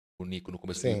perdido. O Nico no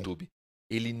começo do Sim. YouTube.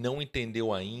 Ele não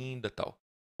entendeu ainda tal.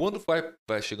 Quando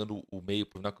vai chegando o meio,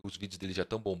 os vídeos dele já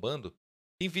estão bombando,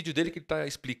 tem vídeo dele que ele tá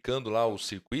explicando lá os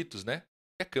circuitos, né?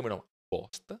 E a câmera é uma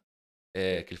bosta.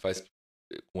 Que ele faz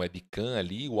com webcam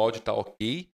ali, o áudio tá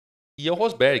ok. E é o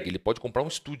Rosberg, ele pode comprar um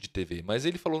estúdio de TV. Mas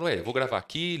ele falou, eu vou gravar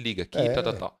aqui, liga aqui,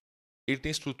 tal. Ele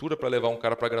tem estrutura para levar um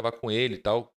cara para gravar com ele e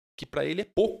tal, que para ele é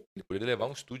pouco. Ele poderia levar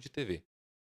um estúdio de TV.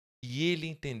 E ele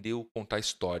entendeu contar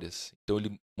histórias. Então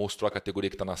ele mostrou a categoria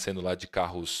que está nascendo lá de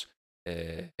carros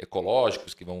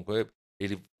ecológicos, que vão...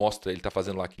 Ele mostra, ele está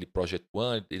fazendo lá aquele Project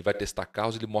One, ele vai testar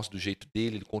carros, ele mostra do jeito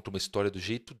dele, ele conta uma história do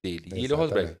jeito dele. Exatamente. E ele é o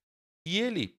Rosberg. E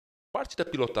ele, parte da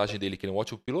pilotagem dele, que ele é um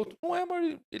ótimo piloto, não é,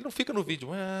 ele não fica no vídeo.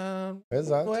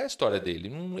 Exato. Não é a história dele.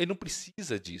 Ele não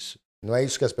precisa disso. Não é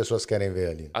isso que as pessoas querem ver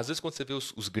ali. Às vezes quando você vê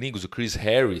os gringos, o Chris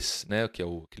Harris, né, que é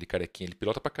aquele carequinha, ele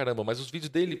pilota pra caramba, mas os vídeos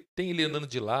dele tem ele andando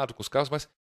de lado com os carros, mas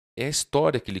é a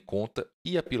história que ele conta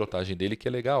e a pilotagem dele que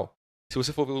é legal. Se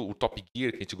você for ver o Top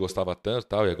Gear, que a gente gostava tanto,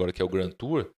 tal, e agora que é o Grand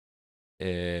Tour,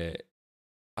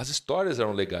 as histórias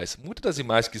eram legais. Muitas das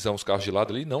imagens que são os carros de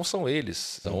lado ali não são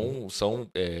eles, são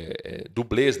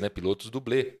dublês, né, pilotos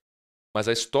dublê. Mas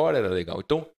a história era legal.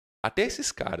 Então, até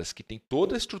esses caras que têm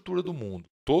toda a estrutura do mundo,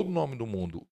 todo o nome do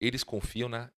mundo, eles confiam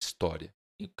na história.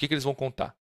 E o que eles vão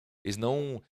contar? Eles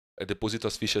não depositam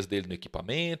as fichas dele no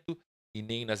equipamento e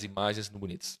nem nas imagens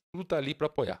bonitas. Tudo está ali para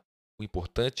apoiar. O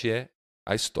importante é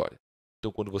a história.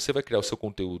 Então, quando você vai criar o seu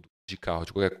conteúdo de carro,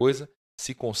 de qualquer coisa,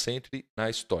 se concentre na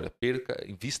história.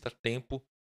 Invista tempo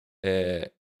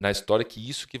na história, que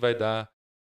isso que vai dar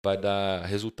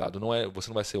resultado. Você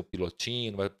não vai ser o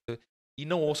pilotinho, e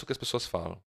não ouça o que as pessoas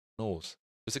falam. Não ouça.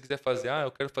 Se você quiser fazer,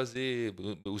 eu quero fazer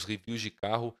os reviews de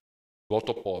carro do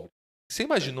autopobre. Você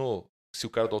imaginou se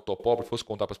o cara do autopobre fosse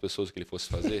contar para as pessoas o que ele fosse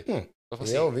fazer?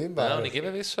 Não, ninguém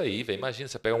vai ver isso aí, velho. Imagina,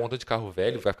 você pega um montão de carro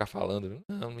velho e vai ficar falando.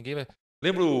 Não, ninguém vai.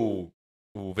 Lembra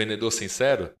o vendedor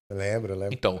sincero? Lembro.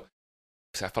 Então,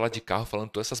 você vai falar de carro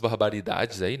falando todas essas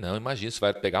barbaridades aí? Não, imagina, você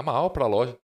vai pegar mal para a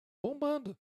loja.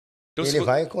 Bombando. Então, ele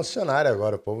vai em concessionária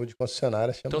agora, o povo de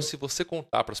concessionária chama. Então, se você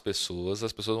contar para as pessoas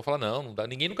vão falar, não dá,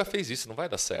 ninguém nunca fez isso, não vai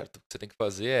dar certo. O que você tem que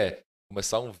fazer é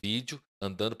começar um vídeo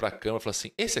andando para a câmera e falar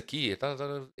assim, esse aqui,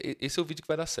 esse é o vídeo que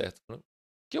vai dar certo. O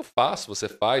que eu faço, você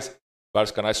faz,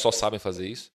 vários canais só sabem fazer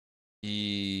isso.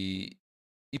 E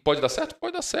pode dar certo?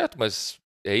 Pode dar certo, mas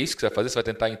é isso que você vai fazer? Você vai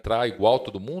tentar entrar igual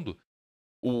todo mundo?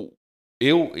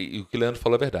 E o que o Leandro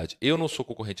falou é verdade. Eu não sou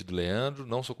concorrente do Leandro,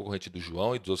 não sou concorrente do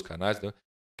João e dos outros canais, né?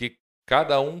 Porque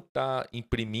cada um está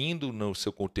imprimindo no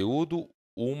seu conteúdo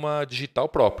uma digital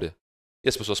própria. E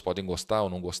as pessoas podem gostar ou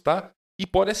não gostar e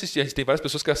podem assistir. A gente tem várias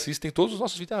pessoas que assistem todos os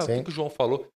nossos vídeos. O que o João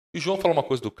falou? E o João falou uma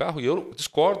coisa do carro e eu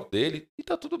discordo dele e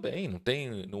tá tudo bem.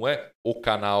 Não é o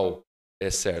canal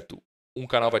é certo. Um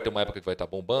canal vai ter uma época que vai estar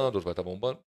bombando, outro vai estar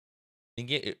bombando.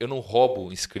 Eu não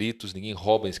roubo inscritos, ninguém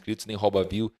rouba inscritos, nem rouba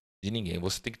view de ninguém.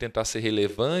 Você tem que tentar ser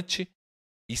relevante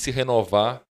e se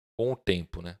renovar com o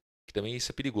tempo, né? Que também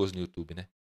isso é perigoso no YouTube, né?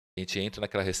 A gente entra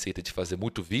naquela receita de fazer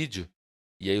muito vídeo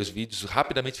E aí os vídeos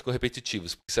rapidamente ficam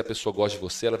repetitivos. Porque se a pessoa gosta de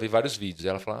você, ela vê vários vídeos. Aí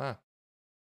ela fala,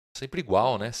 sempre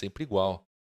igual, né? Sempre igual.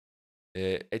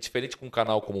 É diferente com um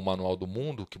canal como o Manual do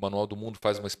Mundo, que o Manual do Mundo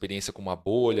faz uma experiência com uma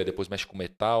bolha, depois mexe com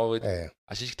metal. É,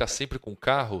 A gente que está sempre com o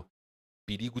carro,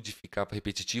 perigo de ficar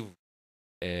repetitivo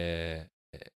é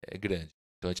grande.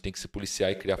 Então a gente tem que se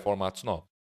policiar e criar formatos novos.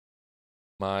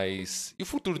 Mas e o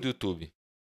futuro do YouTube?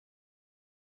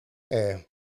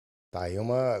 tá aí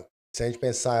uma. Se a gente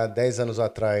pensar 10 anos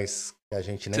atrás, que a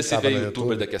gente nem Você se estava vê no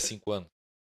YouTuber YouTube, daqui a 5 anos?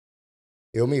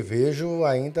 eu me vejo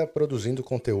ainda produzindo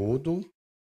conteúdo.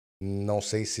 Não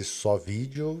sei se só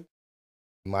vídeo,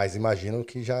 mas imagino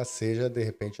que já seja, de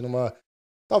repente, numa.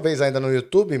 Talvez ainda no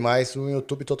YouTube, mas um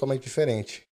YouTube totalmente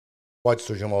diferente. Pode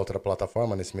surgir uma outra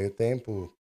plataforma nesse meio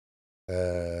tempo.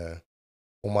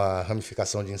 Uma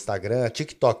ramificação de Instagram.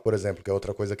 TikTok, por exemplo, que é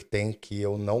outra coisa que tem que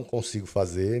eu não consigo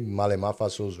fazer. Malemar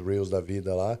faço os Reels da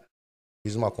vida lá.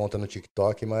 Fiz uma conta no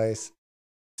TikTok, mas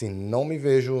assim, não me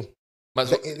vejo.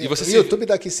 E você O se, YouTube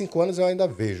daqui 5 anos eu ainda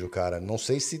vejo, cara. Não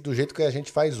sei se do jeito que a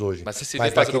gente faz hoje. mas você se vê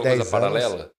Mas fazendo daqui alguma coisa 10 anos.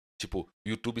 paralela? Tipo, o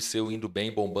YouTube seu indo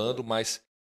bem, bombando, mas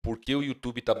por que o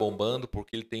YouTube tá bombando?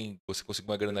 Porque você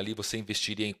conseguiu uma grana ali, você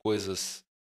investiria em coisas,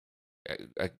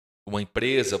 uma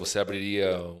empresa, você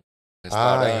abriria um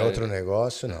Ah, em outro restaurante?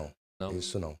 negócio, não. Não.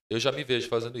 Isso não. Eu já me vejo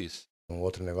fazendo isso. Um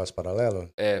outro negócio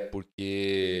paralelo?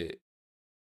 Porque,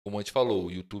 como a gente falou,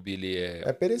 o YouTube ele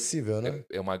É perecível, né?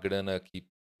 é uma grana que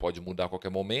pode mudar a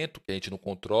qualquer momento, que a gente não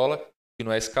controla, que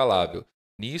não é escalável.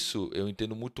 Nisso, eu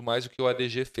entendo muito mais o que o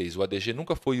ADG fez. O ADG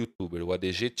nunca foi youtuber. O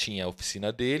ADG tinha a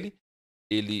oficina dele,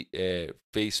 ele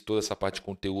fez toda essa parte de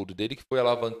conteúdo dele, que foi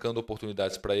alavancando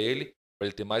oportunidades para ele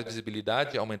ter mais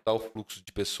visibilidade, aumentar o fluxo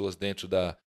de pessoas dentro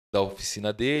da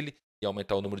oficina dele, e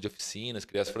aumentar o número de oficinas,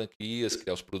 criar as franquias,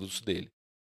 criar os produtos dele.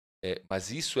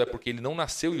 Mas isso é porque ele não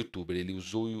nasceu youtuber, ele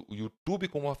usou o YouTube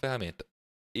como uma ferramenta.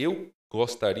 Eu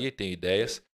gostaria e tenho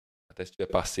ideias, até se tiver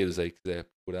parceiros aí que quiser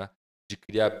procurar, de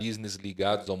criar business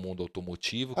ligados ao mundo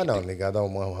automotivo. Ah, não, ligado ao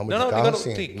ramo Não, de não, carro, ligado.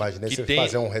 sim. Imaginei Que você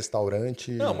fazer tem. um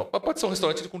restaurante. Não, mas pode ser um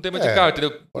restaurante com tema de É, carro,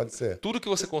 entendeu? pode ser. Tudo que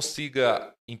você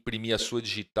consiga imprimir a sua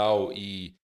digital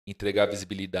e entregar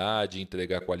visibilidade,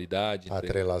 entregar qualidade,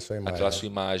 Atrelar a sua atrelar a imagem. sua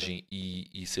imagem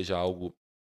e seja algo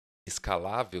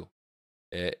escalável,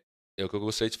 é o que eu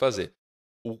gostaria de fazer.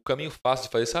 O caminho fácil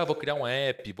de fazer isso, vou criar um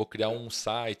app, vou criar um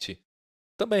site.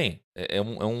 Também é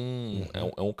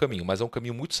um caminho, mas é um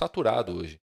caminho muito saturado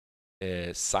hoje.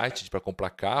 Site para comprar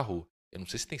carro, eu não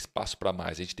sei se tem espaço para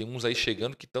mais. A gente tem uns aí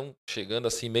chegando que estão chegando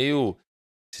assim meio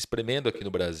se espremendo aqui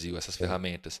no Brasil, essas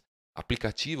ferramentas.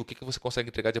 Aplicativo, o que você consegue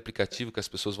entregar de aplicativo que as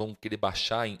pessoas vão querer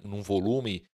baixar num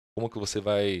volume? Como que você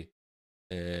vai,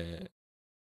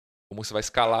 como você vai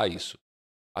escalar isso?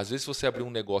 Às vezes, se você abrir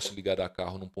um negócio ligado a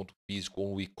carro num ponto físico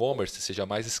ou no e-commerce, seja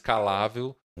mais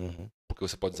escalável, Uhum. porque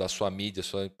você pode usar a sua mídia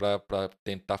para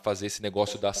tentar fazer esse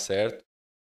negócio dar certo.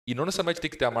 E não necessariamente tem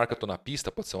que ter a marca Tô na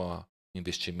Pista, pode ser um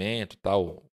investimento,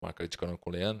 tal, marca de carona com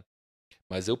o Leandro.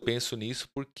 Mas eu penso nisso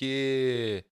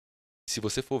porque se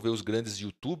você for ver os grandes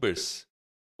YouTubers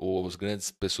ou as grandes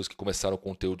pessoas que começaram o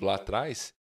conteúdo lá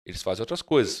atrás, eles fazem outras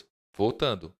coisas.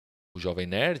 Voltando, o Jovem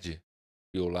Nerd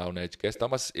criou lá o Nerdcast, tá,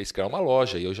 mas eles criaram uma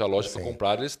loja e hoje a loja foi Assim,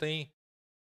 comprada, eles têm.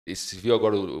 Você viu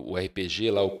agora o RPG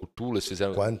lá, o Cthulhu, eles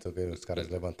fizeram. quanto que os caras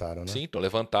levantaram, né? Sim, então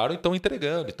levantaram e estão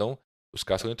entregando. Então, os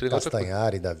caras estão entregando outra coisa.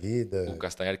 Castanhari da O vida.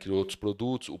 Castanhari criou outros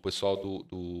produtos, o pessoal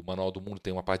do Manual do Mundo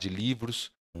tem uma parte de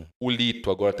livros. Hum. O Lito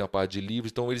agora tem uma parte de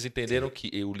livros. Então, eles entenderam Sim.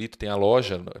 que o Lito tem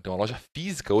uma loja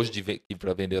física hoje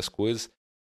para vender as coisas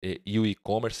e o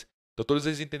e-commerce. Então, todos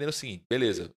eles entenderam o seguinte: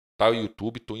 beleza, tá o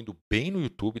YouTube, tô indo bem no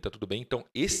YouTube, tá tudo bem. Então,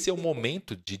 esse é o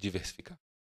momento de diversificar.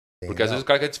 Sim, Porque às não. vezes o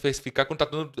cara quer diversificar quando tá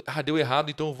dando. Deu errado,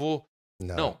 então eu vou.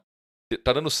 Não. Não,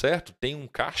 tá dando certo, tem um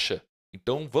caixa,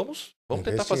 então vamos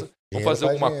tentar Investir. fazer. Vamos Dinheiro fazer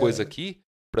faz alguma coisa dinheiro. aqui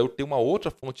para eu ter uma outra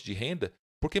fonte de renda.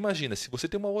 Porque imagina, se você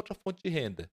tem uma outra fonte de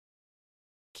renda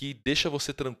que deixa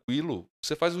você tranquilo,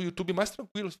 você faz o YouTube mais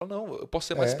tranquilo. Você fala, não, eu posso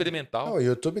ser mais Não, experimental. o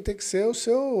YouTube tem que ser o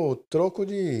seu troco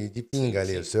de pinga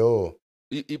ali, Sim. o seu.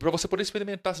 E para você poder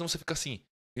experimentar, senão você fica assim.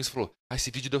 E você falou, esse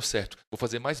vídeo deu certo, vou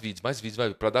fazer mais vídeos,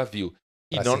 para dar view.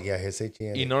 Pra seguir a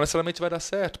receitinha E ali. não necessariamente vai dar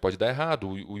certo, pode dar errado.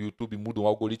 O YouTube muda um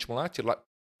algoritmo lá,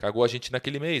 cagou a gente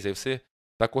naquele mês, aí você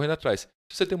tá correndo atrás.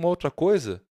 Se você tem uma outra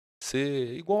coisa,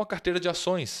 igual uma carteira de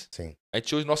ações. Sim. A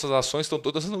gente hoje, nossas ações estão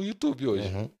todas no YouTube hoje.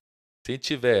 Uhum. Se a gente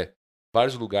tiver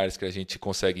vários lugares que a gente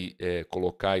consegue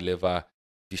colocar e levar,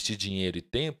 investir dinheiro e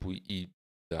tempo e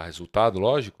dar resultado,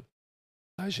 lógico,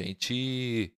 a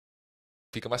gente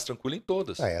fica mais tranquilo em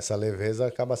todas. Essa leveza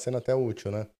acaba sendo até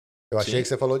útil, né? Eu achei Sim. que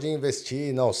você falou de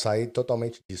investir, não, sair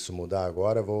totalmente disso, mudar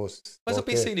agora, Mas vou eu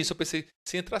pensei ter... nisso, eu pensei,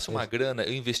 se entrasse uma grana,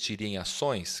 eu investiria em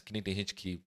ações, que nem tem gente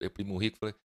que é primo rico.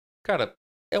 Falei, cara,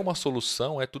 é uma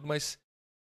solução, é tudo, mas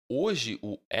hoje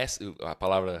a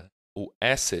palavra, o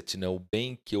asset, né, o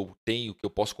bem que eu tenho, que eu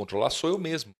posso controlar, sou eu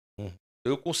mesmo. Hum,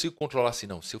 Eu consigo controlar assim,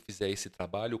 não, se eu fizer esse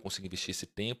trabalho, eu consigo investir esse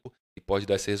tempo e pode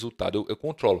dar esse resultado. Eu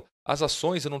controlo. As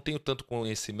ações eu não tenho tanto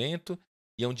conhecimento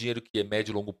e é um dinheiro que é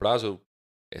médio e longo prazo.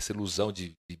 Essa ilusão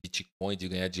de Bitcoin, de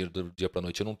ganhar dinheiro do dia para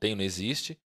noite, eu não tenho, não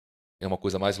existe. É uma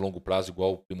coisa mais longo prazo,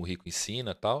 igual o Primo Rico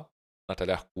ensina tal.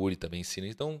 Natália Arcuri também ensina.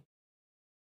 Então,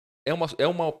 é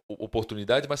uma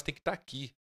oportunidade, mas tem que estar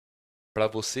aqui. Para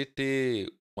você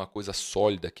ter uma coisa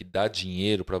sólida, que dá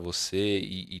dinheiro para você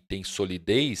e tem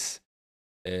solidez,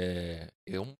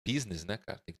 é um business, né,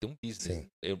 cara? Tem que ter um business. sim.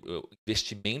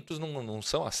 Investimentos não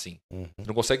são assim. Uhum, Você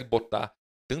não consegue botar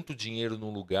tanto dinheiro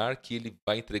num lugar que ele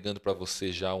vai entregando para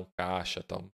você já um caixa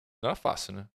tal. Não é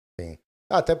fácil, né? sim.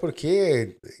 Até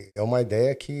porque é uma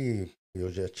ideia que eu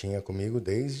já tinha comigo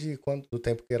desde quando, do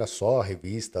tempo que era só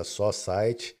revista, só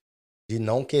site, de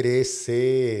não querer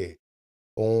ser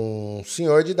um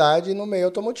senhor de idade no meio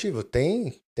automotivo.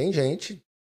 Tem gente,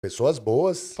 pessoas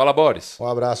boas. Fala, Boris. Um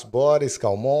abraço, Boris,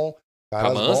 Calmon,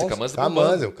 caras Camanzi, bons. Camanzi Camanzi,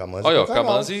 bombando. o Camanzi Olha, tem ó,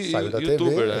 Camanzi canal, saiu da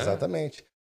youtuber, TV, né? exatamente.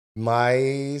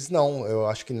 Mas não, eu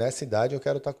acho que nessa idade eu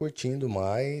quero estar curtindo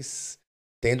mais,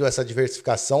 tendo essa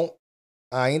diversificação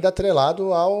ainda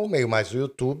atrelado ao meio, mas o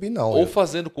YouTube não. Ou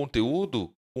fazendo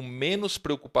conteúdo com menos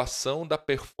preocupação da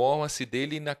performance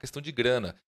dele na questão de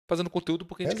grana. Fazendo conteúdo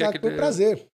porque a gente quer que Exato, por dê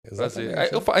prazer. prazer.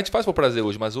 Exatamente. A gente faz por prazer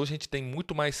hoje, mas hoje a gente tem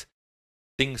muito mais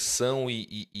tensão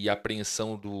e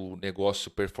apreensão do negócio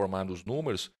performar nos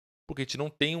números, porque a gente não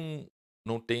tem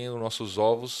os nossos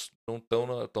ovos não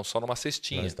estão só numa Não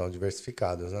cestinha. estão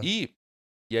diversificados, né? E,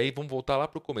 e aí vamos voltar lá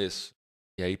para o começo.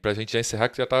 E aí pra gente já encerrar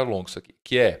que já tá longo isso aqui,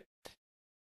 que é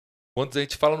quando a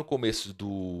gente fala no começo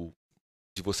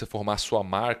de você formar a sua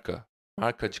marca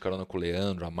de carona com o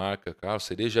Leandro, a marca Carlos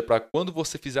Cereja, é para quando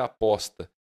você fizer a aposta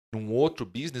num outro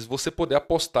business, você poder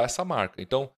apostar essa marca.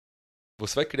 Então,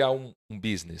 você vai criar um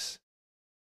business.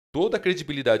 Toda a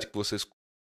credibilidade que você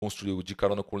construiu de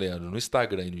carona com o Leandro no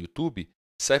Instagram e no YouTube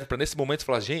serve para nesse momento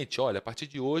falar, gente, olha, a partir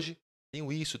de hoje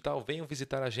tenho isso e tal, venham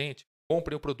visitar a gente,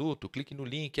 comprem o produto, clique no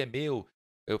link, é meu,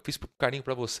 eu fiz com carinho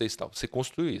para vocês e tal. Você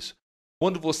construiu isso.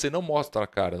 Quando você não mostra a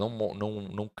cara,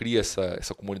 não cria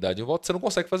essa comunidade em volta, você não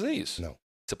consegue fazer isso. Não.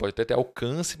 Você pode até ter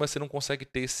alcance, mas você não consegue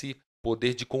ter esse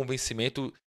poder de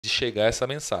convencimento de chegar a essa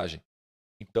mensagem.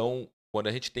 Então, quando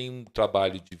a gente tem um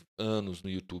trabalho de anos no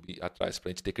YouTube atrás para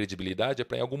a gente ter credibilidade, é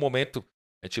para em algum momento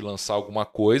a gente lançar alguma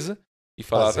coisa e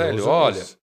falar, Fazer velho, os olha,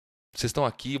 anúncios. vocês estão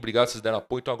aqui, obrigado, vocês deram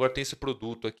apoio, então agora tem esse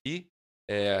produto aqui,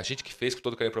 a gente que fez com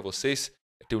todo carinho para vocês,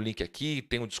 tem o link aqui,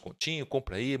 tem um descontinho,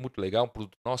 compra aí, é muito legal, um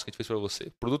produto nosso que a gente fez para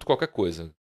você. Produto qualquer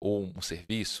coisa, ou um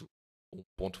serviço, um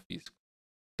ponto físico.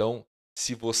 Então,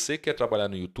 se você quer trabalhar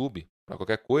no YouTube, para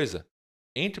qualquer coisa,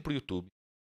 entre para o YouTube.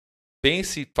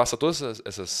 Pense, faça todas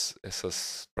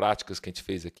essas práticas que a gente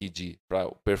fez aqui para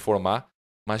performar,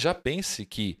 mas já pense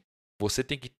que você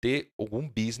tem que ter algum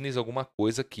business, alguma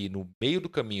coisa que no meio do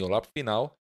caminho, lá para o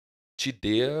final, te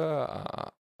dê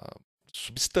a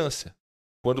substância.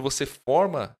 Quando você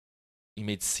forma em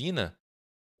medicina,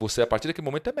 você a partir daquele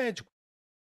momento é médico,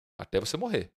 até você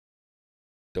morrer.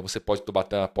 Então você pode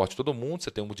bater na porta de todo mundo,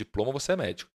 você tem um diploma, você é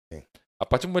médico. Sim. A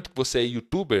partir do momento que você é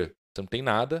youtuber, você não tem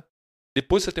nada.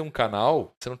 Depois você tem um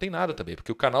canal, você não tem nada também,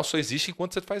 porque o canal só existe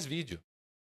enquanto você faz vídeo.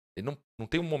 Ele não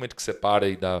tem um momento que você para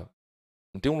e dá.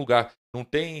 Não tem um lugar. Não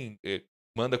tem.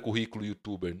 Manda currículo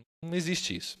youtuber. Não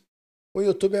existe isso. O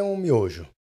YouTube é um miojo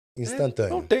Não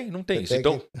instantâneo. tem, não tem Você isso. tem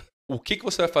Então, que... o que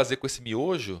você vai fazer com esse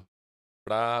miojo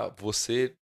para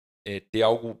você ter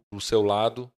algo do seu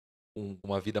lado,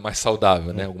 uma vida mais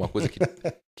saudável, né? Alguma coisa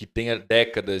que tenha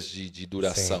décadas de Sim.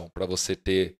 duração para você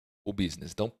ter o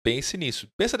business. Então pense nisso.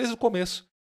 Pensa desde o começo.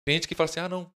 Tem gente que fala assim,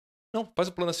 não, faz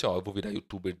o plano assim, ó, eu vou virar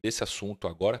youtuber desse assunto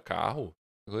agora, carro,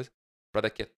 para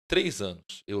daqui a 3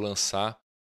 anos eu lançar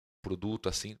produto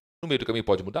assim. No meio do caminho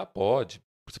pode mudar? Pode.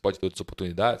 Você pode ter outras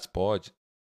oportunidades? Pode.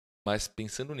 Mas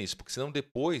pensando nisso, porque senão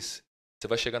depois você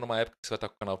vai chegar numa época que você vai estar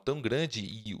com o canal tão grande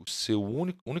e o seu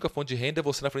única fonte de renda é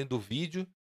você na frente do vídeo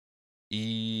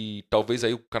e talvez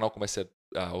aí o canal comece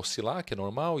a oscilar, que é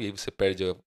normal, e aí você perde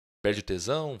o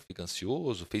tesão, fica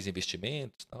ansioso, fez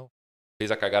investimentos, tal. Fez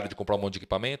a cagada de comprar um monte de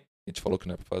equipamento, a gente falou que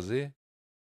não é para fazer,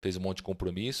 fez um monte de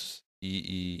compromissos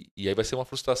e aí vai ser uma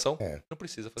frustração que É. não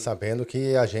precisa fazer. Sabendo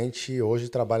que a gente hoje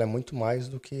trabalha muito mais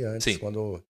do que antes, Sim,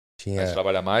 quando a gente tinha.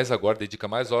 trabalha mais agora, dedica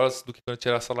mais horas do que quando a gente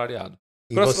era assalariado.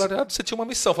 E Quando era você. assalariado, você tinha uma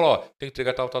missão, falou, ó, tem que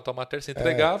entregar tal matéria, você É,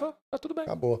 entregava, tá tudo bem.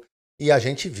 acabou. E a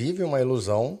gente vive uma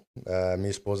ilusão. Minha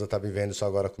esposa está vivendo isso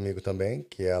agora comigo também,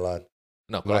 que ela,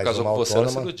 Não, quando ela mais casou uma com você, ela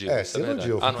se autônoma. iludiu. Isso Se é verdade.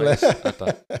 iludiu. Ah, não é isso? Ah, tá.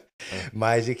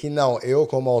 Mas de que não, eu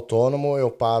como autônomo, eu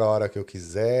paro a hora que eu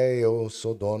quiser, eu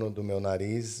sou dono do meu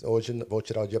nariz, hoje vou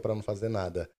tirar o dia para não fazer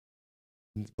nada.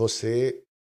 Você,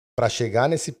 para chegar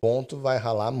nesse ponto, vai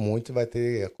ralar muito e vai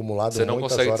ter acumulado Você não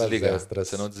muitas consegue horas desligar. extras.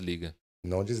 Você não desliga.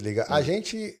 Não desliga. Não A desliga.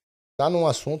 gente tá num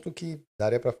assunto que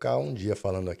daria para ficar um dia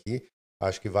falando aqui.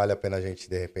 Acho que vale a pena a gente,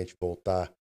 de repente,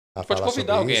 voltar A a gente pode falar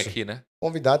convidar sobre alguém isso. aqui, né?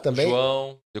 Convidar O também,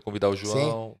 João. Eu convidar o sim,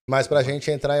 João. mas para Tudo a mais.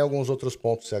 gente entrar em alguns outros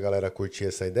pontos, se a galera curtir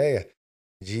essa ideia,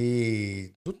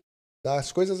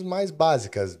 das coisas mais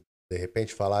básicas. De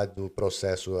repente, falar do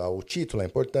processo. O título é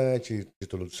importante, o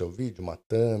título do seu vídeo, uma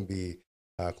thumb,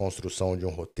 a construção de um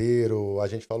roteiro. A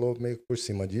gente falou meio que por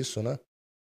cima disso, né?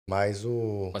 Mas Mas tem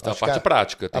uma acho que parte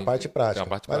prática. a parte Tem uma prática. parte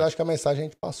Mas prática. acho que a mensagem a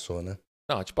gente passou, né?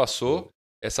 Não, a gente passou.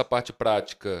 Essa parte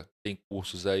prática tem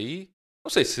cursos aí. Não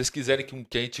sei, se vocês quiserem que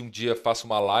a gente um dia faça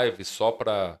uma live só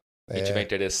para quem tiver É,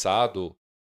 interessado,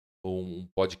 ou um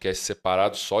podcast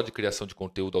separado só de criação de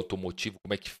conteúdo automotivo,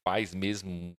 como é que faz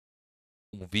mesmo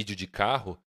um vídeo de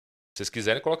carro. Se vocês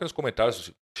quiserem, coloquem nos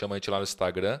comentários, chama a gente lá no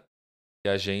Instagram, que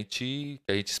a gente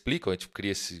explica, a gente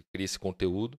cria esse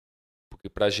conteúdo. Porque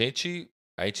pra gente,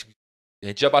 a gente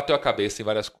já bateu a cabeça em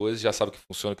várias coisas, já sabe o que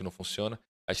funciona e o que não funciona.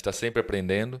 A gente está sempre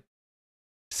aprendendo,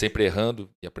 sempre errando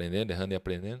e aprendendo, errando e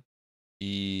aprendendo.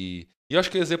 E eu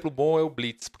acho que o exemplo bom é o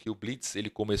Blitz, porque o Blitz ele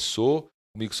começou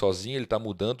comigo sozinho, ele tá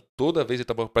mudando, toda vez ele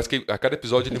tá. Parece que a cada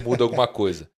episódio ele muda alguma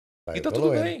coisa. tá E tá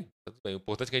tudo evoluindo. bem, tá tudo bem. O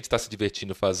importante é que a gente está se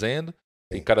divertindo fazendo,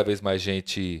 tem Sim. cada vez mais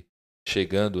gente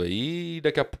chegando aí, e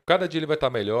daqui a pouco, cada dia ele vai estar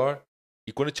melhor.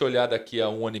 E quando a gente olhar daqui a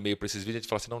 1 ano e meio para esses vídeos, a gente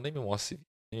fala assim: não, nem me mostre,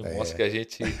 nem me mostre É.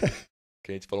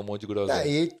 que a gente falou um monte de groselha.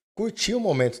 E curtir o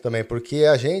momento também, porque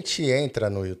a gente entra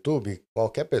no YouTube,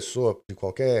 qualquer pessoa de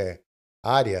qualquer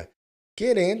área,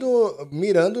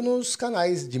 mirando nos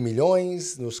canais de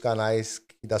milhões, nos canais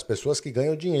das pessoas que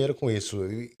ganham dinheiro com isso.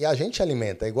 E a gente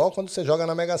alimenta. É igual quando você joga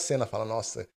na Mega Sena, fala,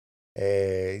 nossa,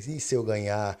 e se eu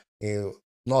ganhar?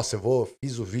 Nossa,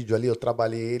 fiz o vídeo ali, eu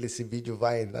trabalhei ele, esse vídeo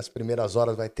nas primeiras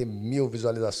horas vai ter 1000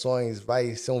 visualizações,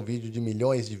 vai ser um vídeo de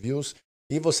milhões de views.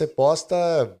 E você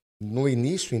posta no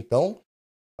início, então,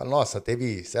 nossa,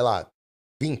 teve, sei lá,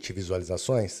 20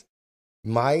 visualizações,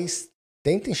 mas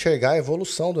tenta enxergar a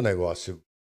evolução do negócio.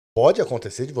 Pode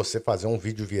acontecer de você fazer um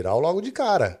vídeo viral logo de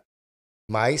cara,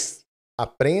 mas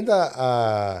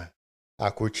aprenda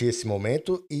a curtir esse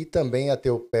momento e também a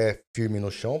ter o pé firme no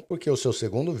chão, porque o seu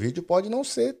segundo vídeo pode não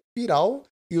ser viral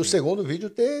e o Sim. segundo vídeo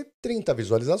ter 30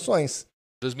 visualizações.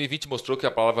 2020 mostrou que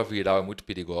a palavra viral é muito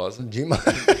perigosa.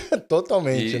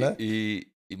 Totalmente, né?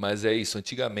 Mas é isso.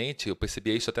 Antigamente eu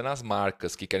percebia isso até nas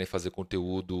marcas que querem fazer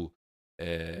conteúdo,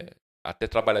 até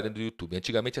trabalhar dentro do YouTube.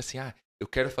 Antigamente assim, eu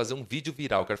quero fazer um vídeo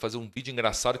viral, eu quero fazer um vídeo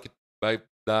engraçado que vai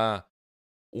dar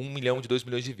 1 milhão, 2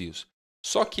 milhões de views.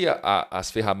 Só que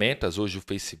as ferramentas, hoje o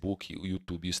Facebook, o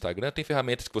YouTube e o Instagram, tem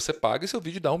ferramentas que você paga e seu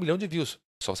vídeo dá 1 milhão de views.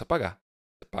 Só você pagar.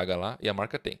 Você paga lá e a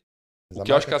marca tem. Mas O a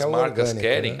que eu acho marca que as quer o marcas orgânico,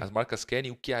 querem, né? as marcas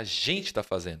querem o que a gente está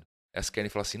fazendo. Elas querem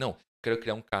falar assim, não, quero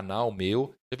criar um canal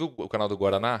meu. Já viu o canal do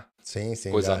Guaraná? Sim,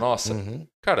 Coisa já. nossa. Uhum,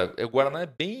 Cara, o Guaraná é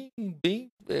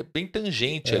bem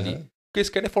tangente ali. uhum. Porque eles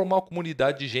querem formar uma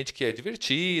comunidade de gente que é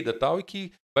divertida tal, e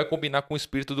que vai combinar com o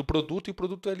espírito do produto, e o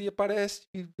produto ali aparece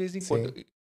de vez em quando. Sim.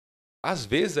 Às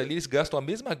vezes ali eles gastam a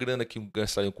mesma grana que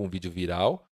gastariam com um vídeo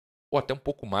viral, ou até um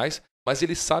pouco mais, mas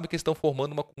eles sabem que estão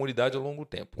formando uma comunidade ao longo do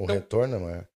tempo. O Então, retorno é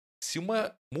maior. se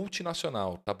uma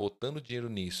multinacional está botando dinheiro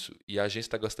nisso e a agência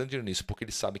está gastando dinheiro nisso porque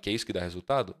eles sabem que é isso que dá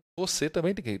resultado, você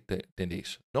também tem que entender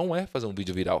isso. Não é fazer um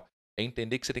vídeo viral. É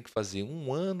entender que você tem que fazer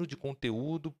 1 ano de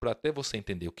conteúdo para até você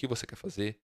entender o que você quer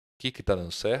fazer, o que está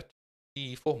dando certo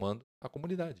e ir formando a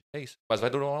comunidade. É isso. Mas vai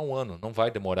durar 1 ano, não vai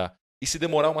demorar. E se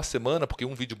demorar uma semana porque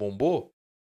um vídeo bombou,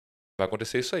 vai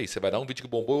acontecer isso aí. Você vai dar um vídeo que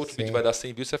bombou, outro vídeo Sim. vai dar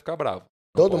 100 views e você vai ficar bravo.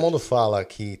 Não Todo pode. mundo fala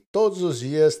que todos os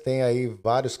dias tem aí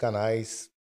vários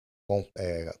canais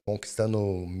conquistando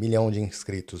 1 milhão de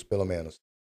inscritos, pelo menos.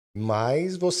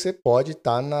 Mas você pode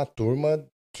estar na turma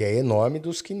que é enorme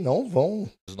dos que não vão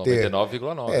Os ter.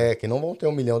 99,9. Que não vão ter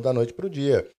 1 milhão da noite para o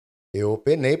dia. Eu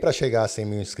penei para chegar a 100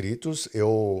 mil inscritos.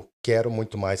 Eu quero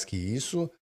muito mais que isso.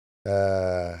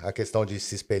 A questão de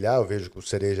se espelhar, eu vejo que o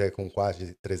Cereja é com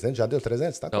quase 300. Já deu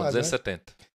 300? Tá Não, quase, né?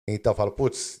 270. Então eu falo,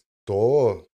 putz,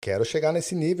 quero chegar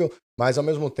nesse nível, mas ao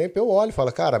mesmo tempo eu olho e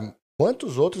falo, cara,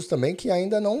 quantos outros também que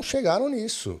ainda não chegaram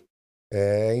nisso?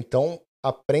 Então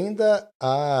aprenda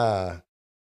a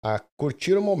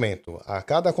curtir o momento, a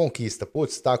cada conquista.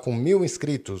 Putz, está com 1000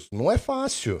 inscritos, não é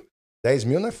fácil. 10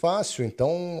 mil não é fácil,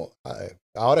 então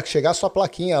a hora que chegar a sua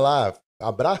plaquinha lá,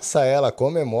 abraça ela,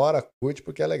 comemora, curte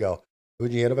porque é legal. O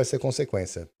dinheiro vai ser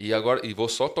consequência. E agora, e vou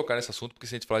só tocar nesse assunto, porque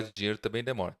se a gente falar de dinheiro também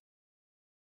demora.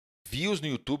 Views no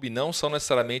YouTube não são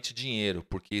necessariamente dinheiro,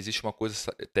 porque existe uma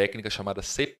coisa técnica chamada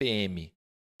CPM,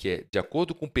 que é de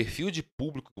acordo com o perfil de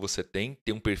público que você tem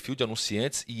um perfil de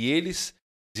anunciantes e eles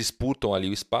disputam ali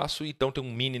o espaço, então tem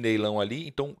um mini leilão ali,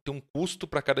 então tem um custo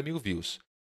para cada 1000 views.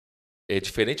 É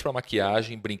diferente para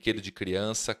maquiagem, brinquedo de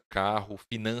criança, carro,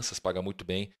 finanças paga muito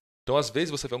bem. Então, às vezes,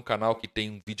 você vê um canal que tem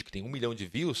um vídeo que tem 1 milhão de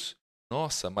views,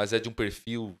 nossa, mas é de um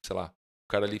perfil, sei lá,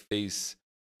 o cara ali fez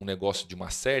um negócio de uma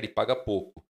série, paga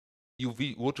pouco. E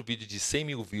o outro vídeo de 100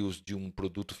 mil views de um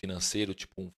produto financeiro,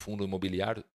 tipo um fundo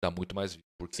imobiliário, dá muito mais views,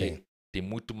 porque Sim. tem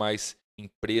muito mais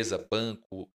empresa,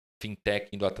 banco, fintech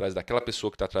indo atrás daquela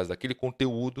pessoa que está atrás daquele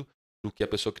conteúdo do que a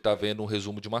pessoa que está vendo um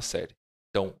resumo de uma série.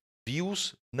 Então,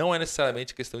 views não é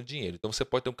necessariamente questão de dinheiro. Então, você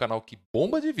pode ter um canal que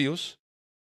bomba de views,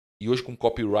 e hoje com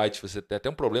copyright você tem até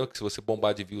um problema, que se você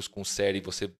bombar de views com série,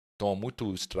 você toma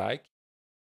muito strike,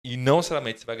 e não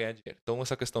necessariamente você vai ganhar dinheiro. Então,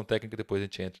 essa questão técnica depois a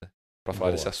gente entra para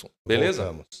falar desse Boa. assunto. Beleza?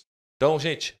 Voltamos. Então,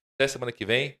 gente, até semana que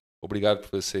vem. Obrigado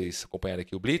por vocês acompanharem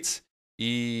aqui o Blitz.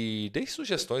 E deixe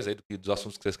sugestões aí dos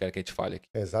assuntos que vocês querem que a gente fale aqui.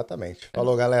 Exatamente.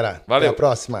 Falou, galera. Até Valeu! a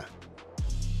próxima.